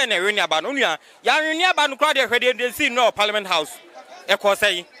bia nim se na hwe ni aba no nua ya hwe ni aba no kra de hwe de see no Parliament House e ko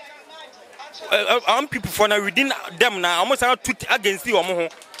say MPP for na within them na almost against the omo ho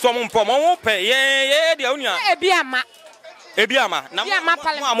so mo mpo mo pe ye de onua ebiama na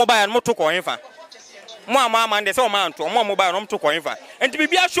mo amobile mo to ko henfa mo ama de se o ma anto mo mobile no mo to ko henfa enti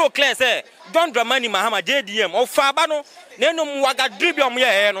bibia show clear say John Dramani Mahama JDM o fa ba no na enum waga dribium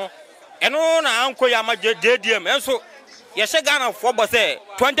ye no eno na anko ya ma JDM enso ye she Ghana for bo say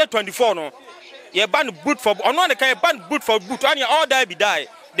 2024 no ye ban boot for ono na kan ban boot for boot and all die be die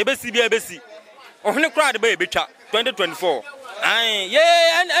de be si bia be si ohne crowd be betwa 2024 ye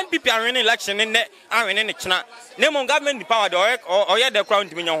NPP are election in ne are ne china name government the power or ye the crown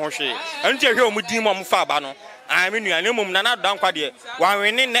timi nya ho hwe enti ehwe o mudi mo fa ba no me nua ne mum na na dan kwa de wa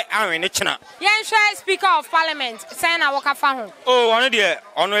wene ne are ne china yenhwe speaker of parliament say na wo kafa ho oh one de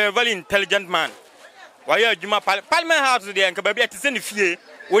ono a very intelligent man wa ye adwuma Parliament House de enka ba bia te se ne fie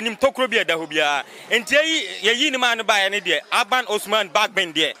onim tokro bia da ho bia enti ye ni man ba ye ne de Aban Osman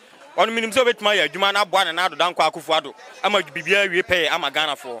Backbend de on minim so betima ya adwuma na boa na adodan kwa akufo ado ama bibia wie pe ama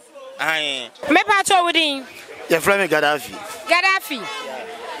Ghana for me pa cho wudin ye frame Gaddafi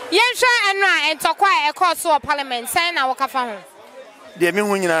yenhwe enra entokwa e course of parliament say na wo kafa ho de me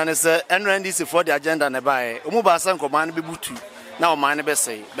hu nyina ne se enra ndc for the agenda ne bae omu ba san koma ne bebutu na o man ne be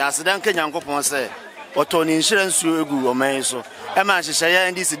sei be asedan ka nyankopon se oto ni insurance egu o man so e ma hyehyɛ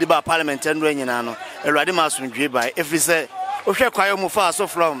ya ndc de ba parliament enra nyina no ewrade ma asomdwe bae efri se o hwe kwayo mu fa so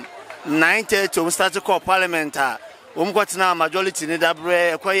from 9:30 we start to call parliament umkwatena majority ni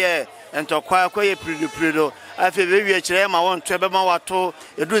dabre ekoye entokwa ekoye prido afi be wi kire ma won to be ma wato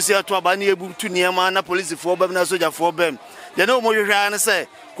edusi ato aba na ebutu niema na police fo bem na soldier fo bem de na omohwehwa ne se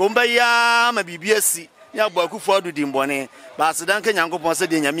komba ya ma bibia si ya gba akufo adu dimbone ba asedan ka nyankopon se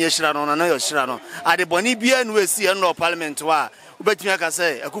de nyame ehira no na yo hira no ade bone bia nu esi no parliament wa ubetumi aka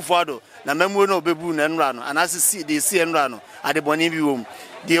se akufo adu na mamuo no obebu na nra no anase si de si nra no ade bone bi wom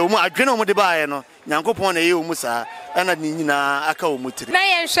de omu adwene omu de baaye no nyankopon na ye omu saa ana ni nyina aka omu tiri na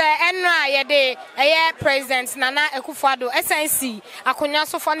yenhwe enra ye de eye president Nana Akufo-Addo SNC akonya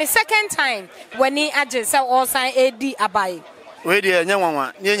so for the second time wani age se all sign AD abai we de nya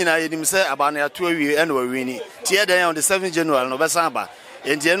nwanwa ne nyina ye nim se aba na ya to awie ena wa wini tie den on the 7 January no besan aba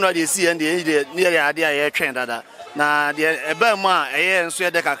enti enra de si ende de ne ye ade a ye twen dada na de eba mu a eye nso ye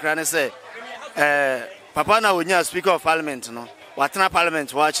de kakra ne se papa na onya speaker of parliament no watena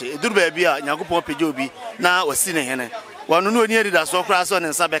parliament wache eduru ba bia nyankopon pege obi na wasi ne hene wanu no ni edida so kra so ne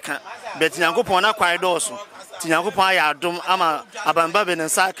nsa beka bet nyankopon na kwai dooso ti nyankopon ya adom ama abamba be ne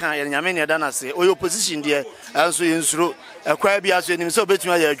nsa kan ye nyame ne da na se oyo opposition de enso yensuro ekwa bia so enim se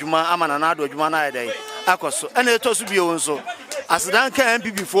obetuma ya adwuma ama na ado adwuma na ya dai akoso ena etoso bi wonso asidan ka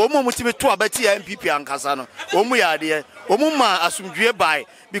MPP fo omo mutimi to abati ya MPP ankasa no omu ya de omu ma asumdwe bai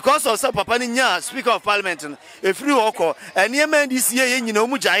because of some papa ni nya speaker of parliament efiri hoko eniema ndisi ye nyina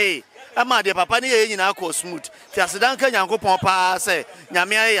omu jae ama de papa ni ye nyina akọ smooth ti asidan ka nyankopon pa se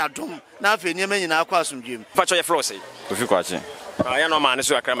nyame aye adom na afa eniema nyina akọ asumdwem facho ye flow say ofi kwache ya no ma ne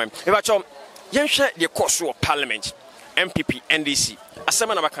so akra mem e facho yenhwe de course of parliament MPP NDC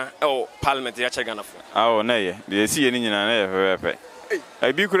asema na baka parliament ya che Ghana fo awo na ye de si ye ni nyina na ye pepe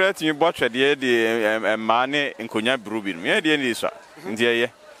abi kura ti bo twede de ma ne nkonya brubi no ye de ni so nti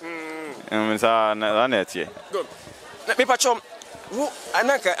ye sa na etie good na me facho wo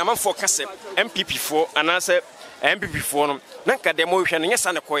anaka amanfo kase MPP fo anase MPP fo no nanka de mo hwe no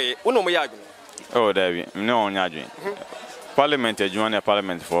nyesa ne koye wo no mo ya adwene oh David me no nya adwene parliament adwuma na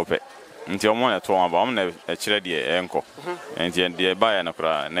parliament fo pe nti omo na to aba omo na kire de enko nti de ba ya na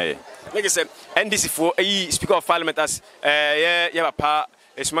kura na ye like I said NDC fo ayi speaker of parliament as ye papa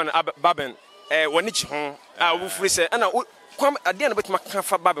esman baben woni chi ho wo furi se ana kwam ade na betima kan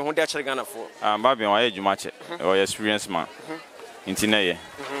fa baben ho de kire Ghana fo baben wa ye adwuma che o experience man nti na ye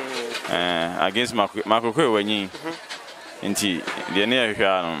against makoko wanyi nti de na ye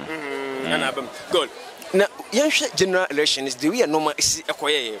hwa no na abam good na yenhwe general elections the way normal isi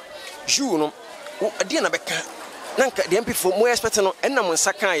ekoye you no ade na beka nanka the MP for mo expect no enna mo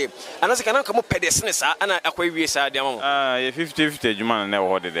nsaka ye anase kana nka mo pedesene sa ana akoy wie sa de amamo ye 50-50 juma na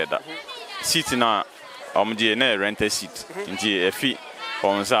wo de da seat na omje na rent seat nti efi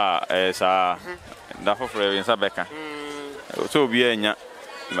on sa sa da for nsa beka so bi enya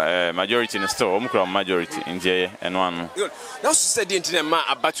majority in store omkura majority nti eno anu now said the internet ma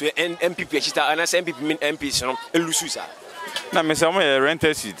about MPP chita anase MPP min MPs no elusu sa na me say mo rent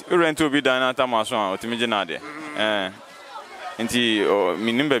seat rent obi dan na tamaso a otimi je na de nti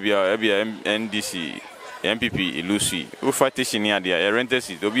minimba bia NDC MPP elusu u fatishin ya de rent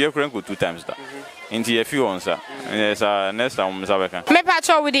seat obi ekura nko 2 times da nti e fi onsa sa next time sabeka me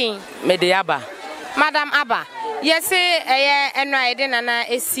pacho within me de aba Madam Abba, yes, I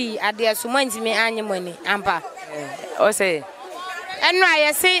didn't see at the Sumanzi annually, Ampa. O say, and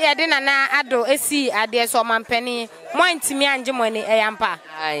I say I didn't ado a see at the Soman penny, moins to me and Jimony, Ampa.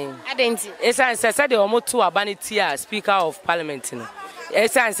 I didn't. It's said the almost 2 Abanitia, Speaker of Parliament.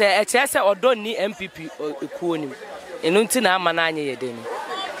 It's a chess or don't need MPP or Kunim. In Untina Manani, then.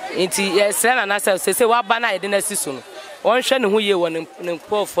 Inti yes, and I say, what banner didn't see soon. One shan who ye one in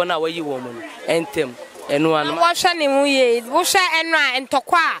poor for now, you woman, and Tim, and one. One shan who ye, Busha and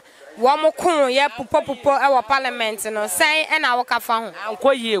Tokwa, Wamokun, ya pupo, our parliament, and say, and our cafon.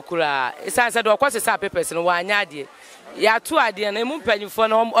 Uncle ye kura. It's answered, of course, it's a papers and one yadi. Ya 2 idea, and a moon penny for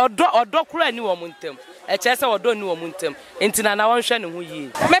no or doctor, new woman. A chest or don't know woman. Into an hour shan who ye.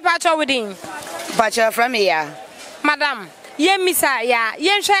 Me pacho within. Pacho from here. Madam. Ye misa ya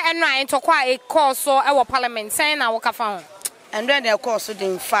yenhwe enra entokwa e course so our parliament saying na woka fa ho and then the course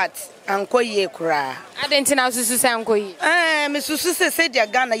in fact ankoye kura adentina susu say ankoye me susu se de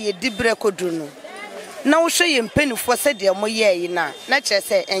Ghana ye dibre kodu no na wo hwe ye mpanifo se de mo ye yi na che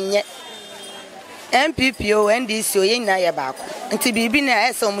se enye MPP o NDC o ye nyina ye baako nti bibi na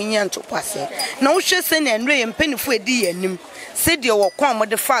ese mo nya ntopase na wo hwe se na enre ye mpanifo edi yanim se de wo kwa mo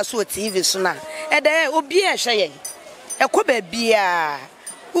de fa so TV so na e de obi e hwe ye ekoba bia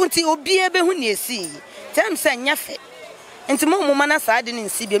unti obi ebe hu na esi tem se nyafe nti mo mana sa de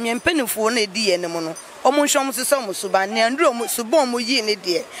nsi bi me mpanifo na edi ye ne mo no omo nhwom se so mo suba na ndro mo subo mo yi ne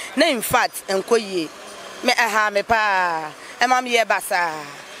de na in fact enkoye me aha me pa e mam ye basa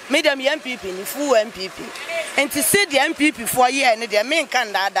medium MPP ni fu MPP nti se de MPP fo ye ne de me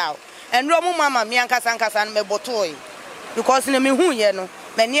nkan dada ndro mo mama me ankasa no me botoy because na me hu ye no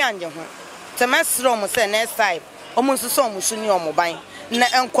me ni anje ho temesro mo se next time omo nsoso omo suni omo ban na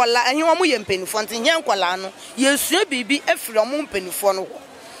enkola enye omo ye mpenifo nti nye enkola no yesua bibi afiri omo mpenifo no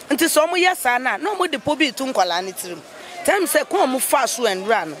nti so omo yesa na omo de pobi tu enkola ne tirim time se ko omo fa so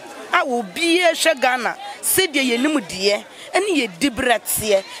enra no a obi e hwe Ghana se de ye nim de ene ye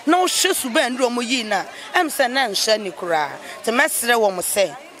dibretie na o hwe suba enra omo yi na em se na nhwe ni kura te mesre wo mo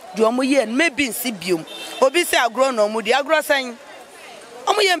se de omo ye maybe nsi biom obi se agro na omo di agro san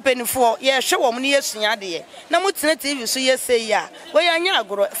omo ye mpenifo ye hwe wo mo ne yesua de na mo tena TV so ye say ya we ya nya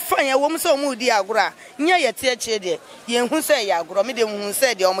agro fa ya wo mo se omo di agro a nya ye te ache de ye hu se ya agro me de hu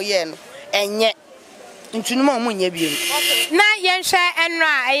se de omo ye no enye ntunuma omu nya biem na yenhwe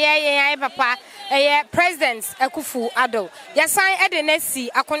enra eye papa President Akufu Addo yasan ede na si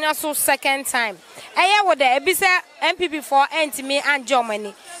akonya so second time wo de ebise MPP for entimi and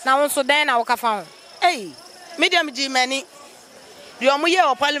Germany na wonso den na wokafa ho medium G many the omuye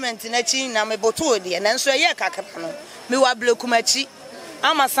o parliament na chi na meboto de na nso ye kakra no me wa blekumachi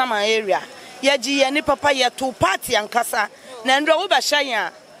ama sama area ye gi ye ni papa ye to party ankasa na ndro wo ba hyan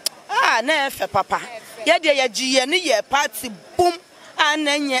na efe papa ye de ye gi ye ni ye party boom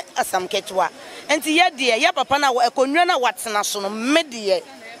ananye asamketwa enti ye de ye papa na ekonwa na watena so no me de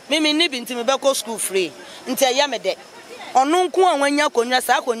mimi ni binti me be go school free enti ye me de onu nko anwanya konwa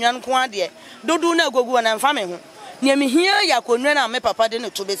sa konwa nko ade dodu na agogu na mfa me ho ne me hia ya konwa na me papa de ne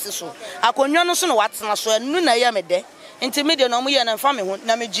to besi so akonwa no so no watena so enu na ye me de enti me de no mo ye na mfa me ho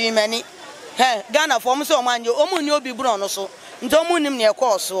na me gi mani Ghana for mo so manje o mo ni obi bro no so enti o mo nim ne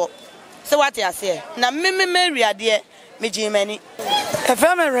ekọ se wate ase na me wiade me gi mani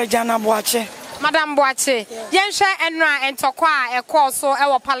efeme Regina Boache Madam Boache yenhwe enra entokwa a ekọ so e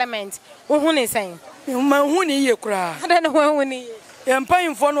wo parliament wo hu ne sen ma hu ne ye kura ade ne hu ne ye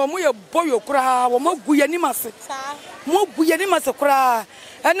empanfo no mo ye boyo kura wo mo gu yani mase mo gu yani mase kura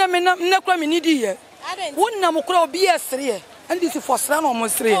ena me na kura me ni di ye wonna mo kura obi esre andi si fosra no mo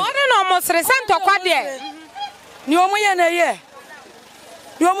sre ade no mo sre se ntokwa de ni o mo ye na ye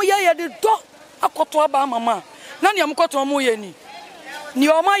ni o mo ye de do akoto aba mama na ni am koto mo ye ni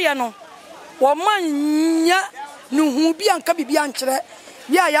o ma ye no wo manya nuhu bi anka bibi ankyere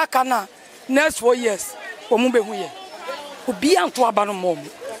bia ya kana next 4 years wo mu behu ye obi anto aba no mom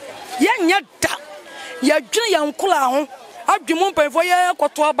ye nya da ya dwene ya nkola ho adwemo mpanfo ye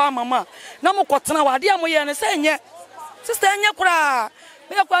koto aba mama na mo kotena wade am ye ne se nye sister nya kura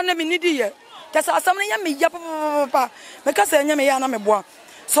me kwa na me nidi ye kasa asam ne nya me ya papa me kasa nya me ya na me boa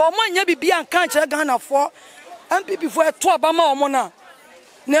so mo nya bibi anka ankyere Ghana fo MPP fo eto aba ma omo na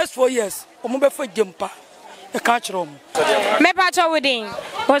next 4 years omo be fa jempa e ka kire omo me pacho wedin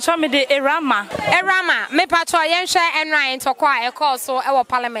Wacha me de Erama me pacho yenhwe enra entokwa e call so e wo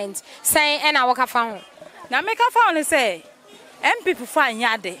parliament sen e na wokafa ho na me ka fa on say MPP fa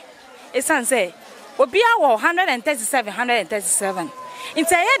anya de esan say obi awo 137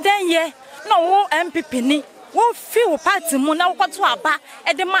 inte ye den ye no wo MPP ni wo fi wo party mu na wo kwato aba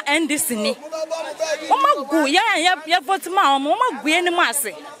e de ma NDC ni wo magu ya vote ma wo magu ye ni mu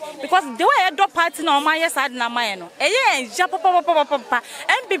ase because the way I do party na o ma yes ad na ma no eye ja papa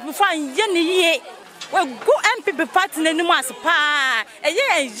MPP fa ye ni ye we go MPP party na ni mu ase pa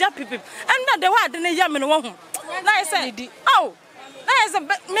eye ja pipi and na the way ad na ya me no wo hu na I say na is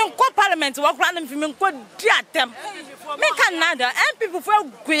me ko parliament wo kra na me ko di atem me kan nada MPP for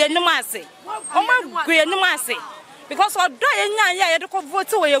gwe ni mu ase o ma gwe ni mu ase because odo ye nya ye de ko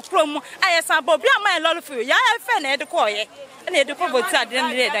vote we ye kro mu ayesa bo bia ma lolo fi ya fe na ye de ko ye na ye de ko vote ade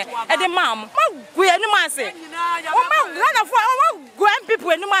na ye de e de mam ma gwe ni mu ase o ma Ghana for o gwe MPP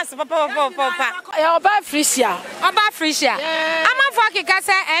ni mu ase papa e oba frisia ama for kika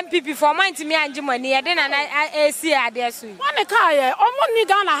se MPP for man timi anje mani ye de na esi ade so wane ka ye o mo ni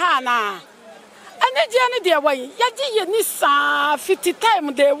Ghana ha na ane je ne de wan ya ji ye ni sa 50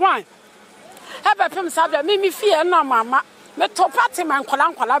 time day one ebe pem sabia mi fie na mama me to party man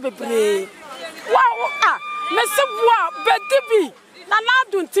kwala bebre wa me se bua bedibi na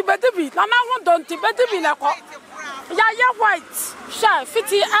du nti bedibi na ho do nti bedibi na ko ya white sha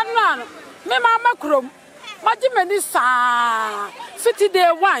 50 annual me mama krom maji meni sa 50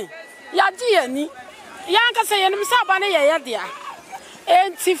 day one ya ji ye ni ya nka se ye nim sa ba ne ye dia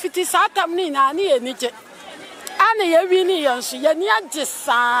enti 50 satam ni na ni ye ni je ana ye wi ni ye nso ye ni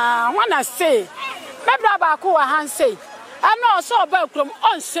agisa wana say bebra ba ko wa han say ana so ba krom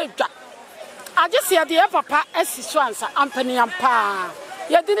on say dwa agisi ye de papa asiso ansa ampani ampa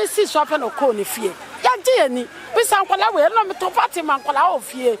ye de ni si so afa no ko ni fie ya je ye ni bisa nkwala we no me to party man nkwala o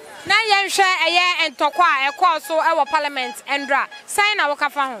fie na yenhwe eye entokwa e call so e wo parliament endra sign na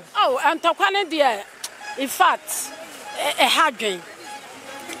wokafa ho entokwa ne de in fact hadwen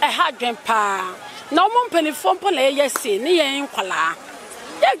pa na mo mpanifo mpo na ye se ne ye nkwala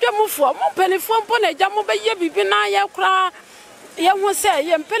ye dwamufo mo mpanifo mpo na gya mo be ye bibi na ye kura ye ho se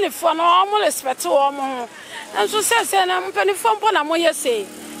ye mpanifo na mo respect wo mo enso se na mpanifo mpo na mo ye se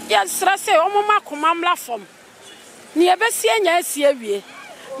ye sra se o mo makoma mla fom ne ye be se anya asie wie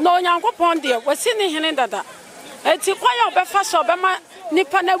na onyankopon de wasi ne hene dada eti kwaya obefa so obema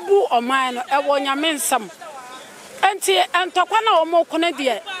nipa na bu oman no e wo nyame nsam enti entokwa na o mo kone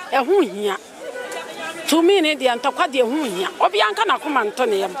de e ho hia to me ne de entokwa de ho hia obi anka na koma nto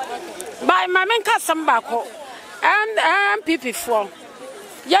ne yam by mame nka sam ba ko and MPP for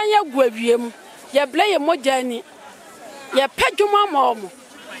yan ya guawiem ye blay mojani ye pedwuma mo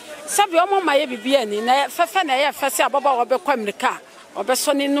sabi omo ma ye bibia ni na fefe na ye fese ababa obekwa America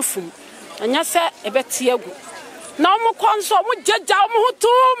obeso ni nufum anya se ebeti agu na omo konso omo jeja omo ho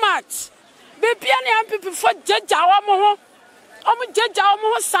too much bibia ni ampipi fo jeja omo ho omo jeja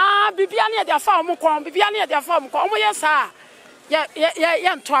omo ho sa bibia ni de afa omo kon bibia ni de afa omo kon omo ye sa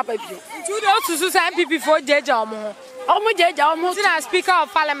ya nto ababio nti do susu sa ampipi fo jeja omo ho omo jeja omo ti na speaker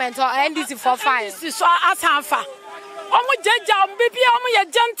of parliament or NDC for fine so asanfa omo jeja bibia omo ye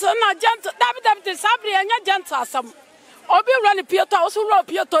gentle na gentle david sabri anya gentle asam obi run pieto oso run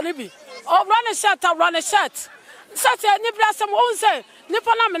pieto ni bi o run shirt sase ni bra asam o say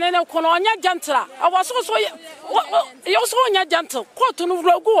nipa na menene ko no onya gentle o so yo so onya gentle court no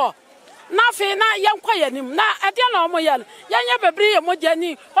vrogu o na fe na yenkwa yanim na ade na omo yel yenya bebri ye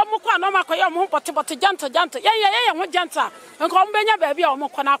mojani omo kwa na makoye omo pote gentle ye ho gentle nko omo benya ba bia omo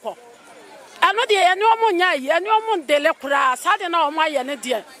kwa na akọ ano de ye ne omo nya ye ne omo ndele kura sade na omo aye ne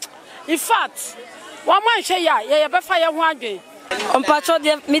de in fact wa man hwe ya ye be fa ye ho adwen ompacho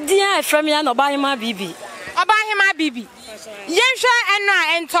de media efrem ya no bahima bibi yenhwe eno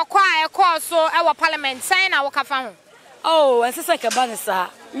a entokwa ekoso ewo parliament sign na wo kafa ho oh ensese ke ba ne sa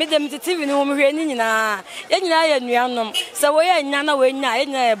me dem TV ni wo mhwe ni nyina ye nyina ya nuanom se wo ye nya na wo nya ye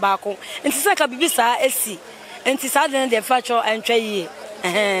nya e baako ensese ka bibi sa esi enti sa de de facho entwe yi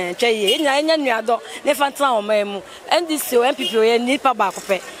ye nya nuado ne fantla o mamu NDC o MPP o ye nipa baako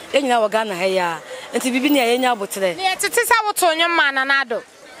pe ye nyina wo Ghana ha ya enti bibi ni ye nya abotre ne tete sa wo to nwoma na nado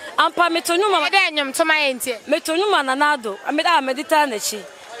ampa metonyuma de enyum to ma yentie metonyuma na nado ameda medita na chi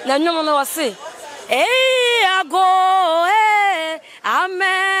na nyum no wose ago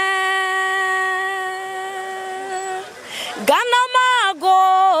amen Ghana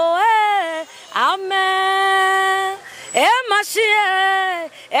mago amen machie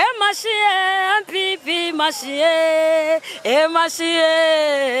pipi machie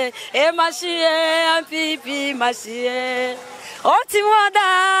pipi machie Otimoda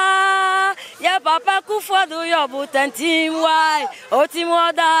ya papa kufuadu yo butantim wai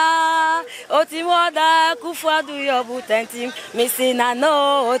Otimoda kufuadu yo butantim misina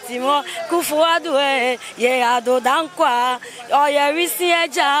no otimo kufuadu ye ado dankwa oye risi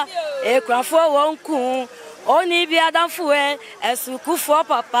eja ekrafo wonku Oni bi adamfue esukufo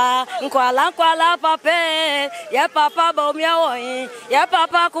papa nkwala papa ya papa ba omi awoyin ya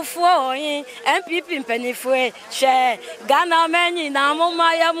papa kufu oyin MPP mpenifue she Ghana menyi na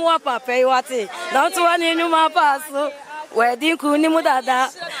mama ya mu papa iwati na to ani nyuma paso wedding ku ni mudada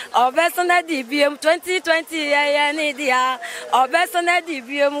obesona DBM 2020 ya ni dia obesona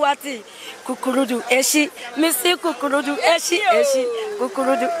DBM wati kukurudu eshi misi kukurudu eshi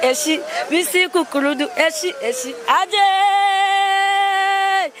kukurudu eshi misi kukurudu eshi aje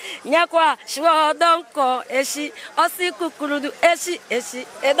nyakwa shwo donko eshi osi kukurudu eshi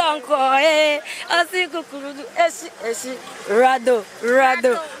edonko osi kukurudu eshi rado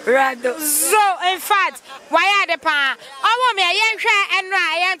so in fact why Adepa owo me yenhwe eno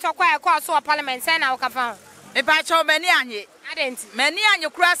a yentokwa ekoso parliament say na wo kafa me pa cho mani anye adenti mani anye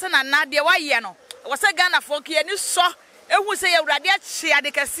kura se na na de waye no wo se Ghana folk ye ni so ehu se ye wurade achi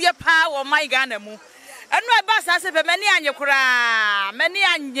ade kase pa wo mai Ghana mu eno e ba sa se pe mani anye kura mani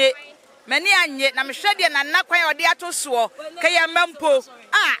anye na me hwede na na kwan ode ato so ka ye mampo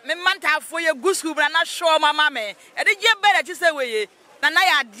me mantafo ye gusku bra na show mama me e de je bere chi se weye na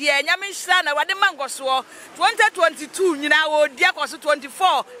ya de nya me hira na wade mangoso 2022 nyina wo di akoso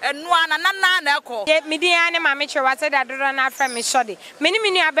 24 eno ana na eko media ne ma me chwa se da dodo na afra me shode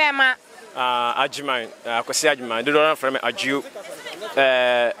meni abema ajiman akosi ajiman dodo na afra me ajiu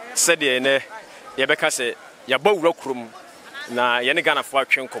se de ne ye beka se ya bawura kurum na ye ne Ghana fo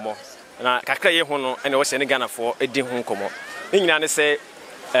atwe nkomo na kakra ye ho no ene wo se ne Ghana fo edi ho nkomo nyina ne se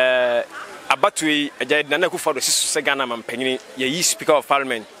abatui agya na kufa do sisu se Ghana mampanyini ye yi speaker of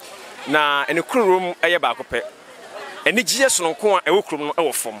parliament na ene kurum eye ba akopɛ ene giye sononko a ewo kurum no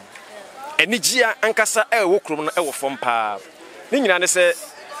ewo fom ene giya ankasa ewo kurum no ewo fom pa ni nyina ne se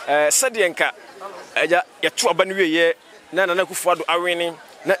sɛdeɛ nka agya yɛto aba no wieye na kufa do awene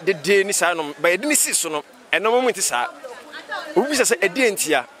na dede ni saa no ba yɛde ni si so no ɛno mo nti saa obi sɛ ɛde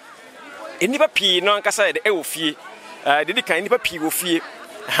ntia enipa pii no ankasa yɛde ewo fie dede kan enipa pii wo fie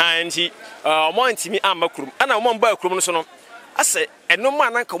hanji omo antimi amma kurum ana omo mba kurum no so no ase eno ma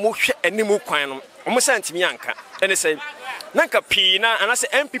nanka mo hwe animu kwan no omo santimi anka ene say nanka pii na anase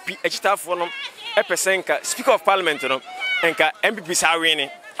MPP agitafo no epesenka speaker of parliament no enka MPP sawene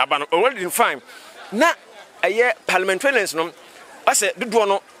abano already fine na aye parliamentarians no ase dodo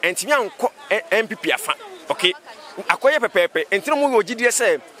no antimi anko MPP afa okay akoye pepepe entino mo ogidie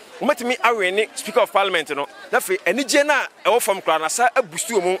say umatimi awe ni speaker of parliament no na fe enije na e wo fam kra na sa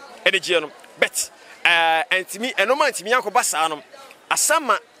abustu mu enije no bet entimi enoma entimi yakoba saa no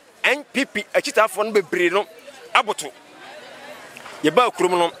asama NPP achitafo no bebre no aboto ye ba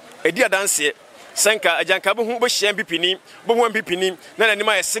kurum no edi adanse senka ajanka bo hu bo hye NPP ni bo hu NPP ni na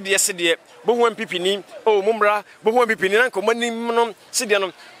nanima ye sede bo hu NPP ni o mumra bo hu NPP ni na nko manim no sede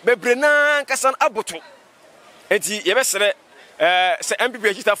no bebre na kasan aboto enti ye besere se NPP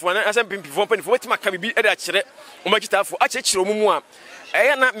achitafo na NPP fo panifo wetima ka bibi e da kire o magitafo a chekire omumu a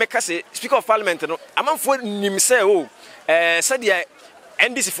eya na meka se speaker of parliament no amanfo nim se o sede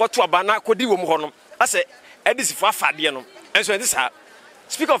NDC for to abana kodi wo mu ho no ase NDC for afade no enso this ha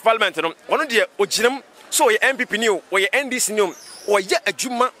speaker of parliament no wono de ogirem so ye MPP ni o ye NDC ni o ye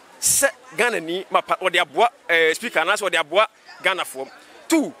adwuma se Ghana ni mapa o de aboa speaker na so de aboa Ghana fo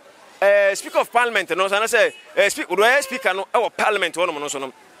two speaker of parliament no so na say speaker no e parliament wono no so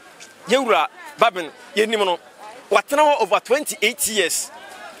no yewura babin ye nim no watena over 28 years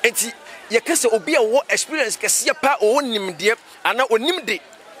enti ye kase obi a wo experience kase pa o nim de ana onim de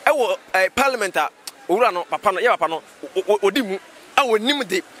e wo parliament a owura no papa no ye papa no odimu a onim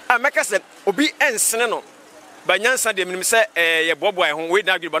de a meka se obi ensene no banyansa de minim se ye bobo ai ho we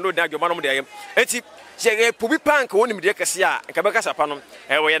na adwuba no da adwuba no de ayem enti ye pobi pank onim de kase a nka beka sapa no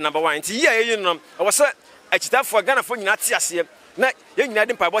wo ye number 1 enti ye ye no wo se achitafo Ghana fo nyina te ase na ye nyina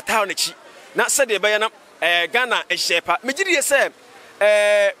de mpabo taw na chi na se de be ye na Ghana ehyepa megidi ye se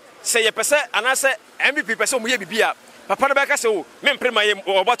say ye pese anase MVP pese omuye bibia papa no beka se o me mprema ye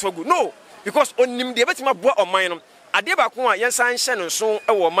obatogu no because onim de betima boa oman no Adepa ko a yensan hye no so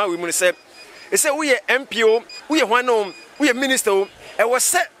e wo ma we mu se wo ye MPO wo ye hwano wo ye minister e wo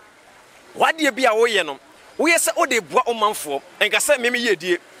se wade bia wo ye no wo ye se o de boa omanfo enka se me ye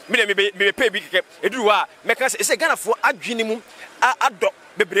die me pe bi keke eduru wa meka se Ghana fo adwene mu adɔ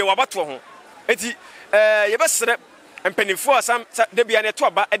bebre wabato ho enti ye besere mpanifo asam de bia ne to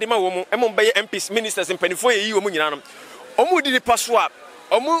aba de ma wo mu emom be MPs ministers mpanifo ye yi wo mu nyina no omu di nipa so a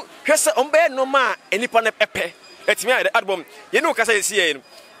omu hwese ombe no ma enipa na pepe etimi ade album ye no kasa yesi ye no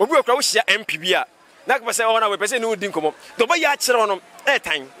obi okra wo hia MP bia na ka pese ona we pese ne udi nkomo to ba ya kire no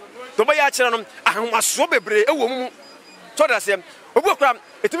tan to ba ya kire no ahmaso bebre e wo mu to da se obi okra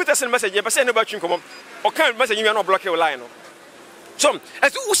etimi tese message ye pese ne ba twi nkomo o kan message wi na block your line no so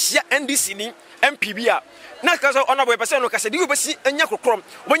as wo hia NDC ni MP bia na kasa ona boy pese no kasa di obesi anya kokrom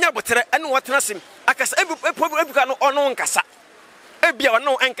obonya botere ene wotena sim akasa ebuka no ono nkasa ebia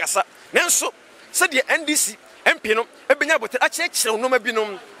ono enkasa nenso se de NDC MP no ebenya botere akyekyere no ma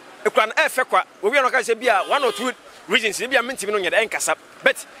binom ekura na efe kwa obi no kasa bia 1 or 2 regions bia mentimi no nyeda enkasa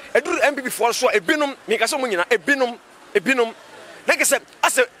but eduru MPP for so ebinom mi kasa mo nyina ebinom na kasa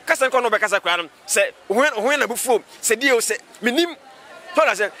ase kasa nko no be kasa kwa no se ho na bufo se die o se minim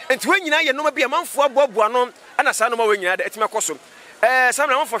tola se enti we nyina ye no ma bia manfo aboaboa no ana sa no ma we nyina da etima koso sam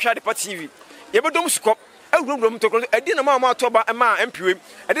na manfo hwa Adepa TV ye bedom sukop awurom to ko edi na ma to ba ma MPW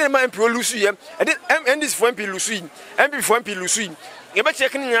edi na ma MPW lusu ye edi NDC for MP lusu yi MP for MP lusu yi ye be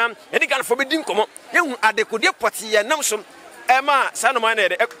check nyina edi Ghana for be din komo ye hu adekode poti ye nam so ma sa no ma na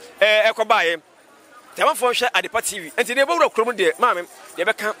ekoba ye tema for hwa Adepa TV enti de bawura krom de ma me ye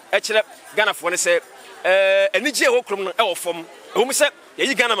be ka kire Ghana for ne se enije wo krom no e wo fom ewum se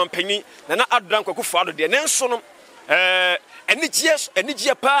ye Ghana mampani na adodan kwakufu ado de nenso no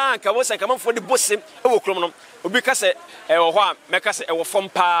enije pa nka wo se nka manfo de bosem e wo krom no obi ka se e wo ho a meka se e wo fom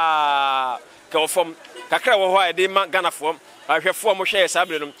pa ka wo fom kakra wo ho a de ma Ghana fo ahwefo mo hwe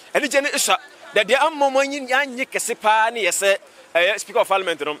sabre no enije ne isa de ammo anyi kese pa ne yese speaker of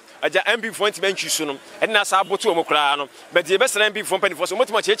parliament no aja MP for ntime ntwisu no ena sa aboto mo kra no but ye besere MP for panifo so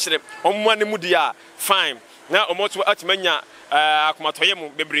motima chekire omma ne mudi a fine na omoto atmanya akomatoye mu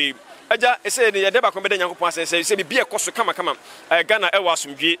bebre aja ese ne yedeba ko beda nyankopon asense se bibia koso kama Ghana ewa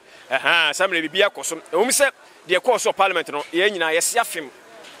asomdwe samle bibia koso omi se de koso parliament no ye nyina yesi afem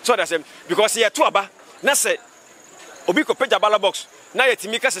so that say because ye to aba na se obi ko page ballot box na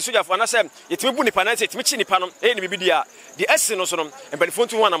yetimi ka se soja fo na se yetimi bu nipa na se yetimi chi nipa no e ne bibidia de esse no so no empelifo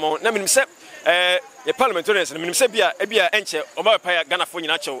ntu wana mo na minim se ye parliamentarians minim se bia enche o ba pa Ghana fo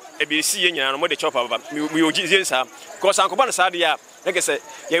nyina chew e bi si ye nyina no mo de chop baba mi oji zensa ko san ko ba no sa de ya nge se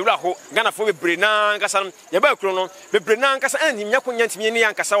ye wura ho Ghana fo bebre na nkasa no ye ba kuro no bebre na nkasa anyi nya ko nyantimi ni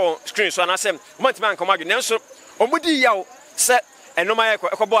yankasa wo screen so na se mo ntimi an komadwe nenso omudi yawo se enoma ye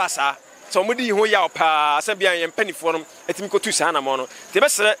ko bo asa so mudi ho ya pa se bia ye mpanifo no etimi ko tu sa na mo no te be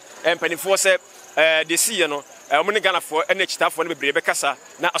sere mpanifo se de si ye no omo ne Ghanafoɔ ɛna chitafoɔ ne bebree bɛkasa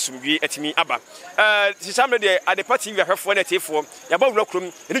na asomdwie atimi aba sisamre de Adepa TV ahwɛfoɔ na tiefoɔ yaba wura krom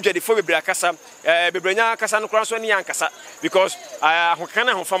ene dwadefoɔ bebree akasa bebrenya akasa no kora so ne yankasa because ahokan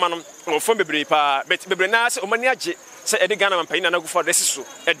na ahofama no ofom bebree pa bet bebree na sɛ omani agye sɛ ɛde Ghana mampani na agufo adresi so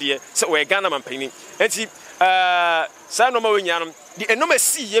ɛdeɛ sɛ ɔyɛ Ghana mampani enti saa no ma wonya no de enoma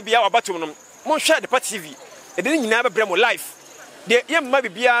si ye bia wabatom no mo hwɛ Adepa TV ɛde ne nyinaa bɛbrɛ mo live de ye mma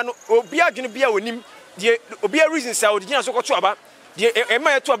bibia no obi adwene bia onim de obi a reason sa odi gina so kɔto aba de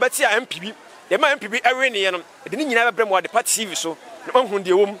ɛma yɛto aba ti a MPB de ma MPB ɛwe ne ye no ɛde ne nyinaa bɛbrɛ mo Adepa TV so na ɔhu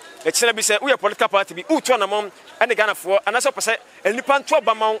de wom ɛkyerɛ bi sɛ woyɛ political party bi uto na mom ɛne Ghanafoɔ anasɛ pɛ sɛ anipa nto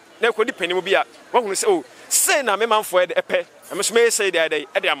aba ma na ɛkɔdi panim bi a wɔhu sɛ o sei na me manfoɔ ɛde ɛpɛ ɛmeso me sei de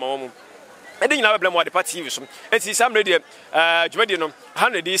ɛde ama wɔn mo ɛde nyinaa bɛbrɛ mo Adepa TV so enti sam radio dwumadi no ha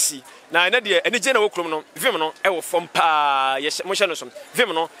na de si na ene de ene gye na wokrom no vim no ɛwɔ fam pa yɛ mo hye no so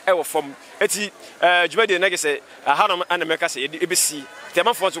vim no ɛwɔ fam eti dwumadi na gese ha no ana meka sɛ ebesi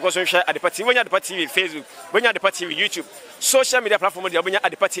temanfoɔ so kɔ so hwɛ Adepa TV wonya Adepa TV Facebook wonya Adepa TV YouTube social media platform de wonya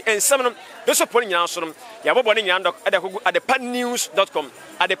Adepa TV ensam no do so pon nyina so no ya bɔbɔ ne nyina ndɔk ɛda kogu adepanews.com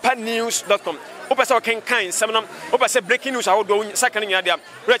adepanews.com opɛ sɛ ɔkenkan nsɛm no opɛ sɛ breaking news ahodoɔ saka ne nyina de a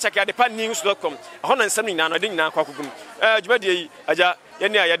wo check adepanews.com ɛhɔ na nsɛm nyina no de nyina kɔ akogum dwumadi yi agya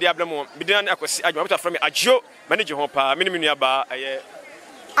yɛne a yɛde abrɛ mo bidina akosi adwuma beta from agyo manage ho pa miniminu aba ɛyɛ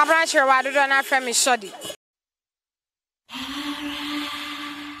Abranche wa dodo na afrɛ me Shodi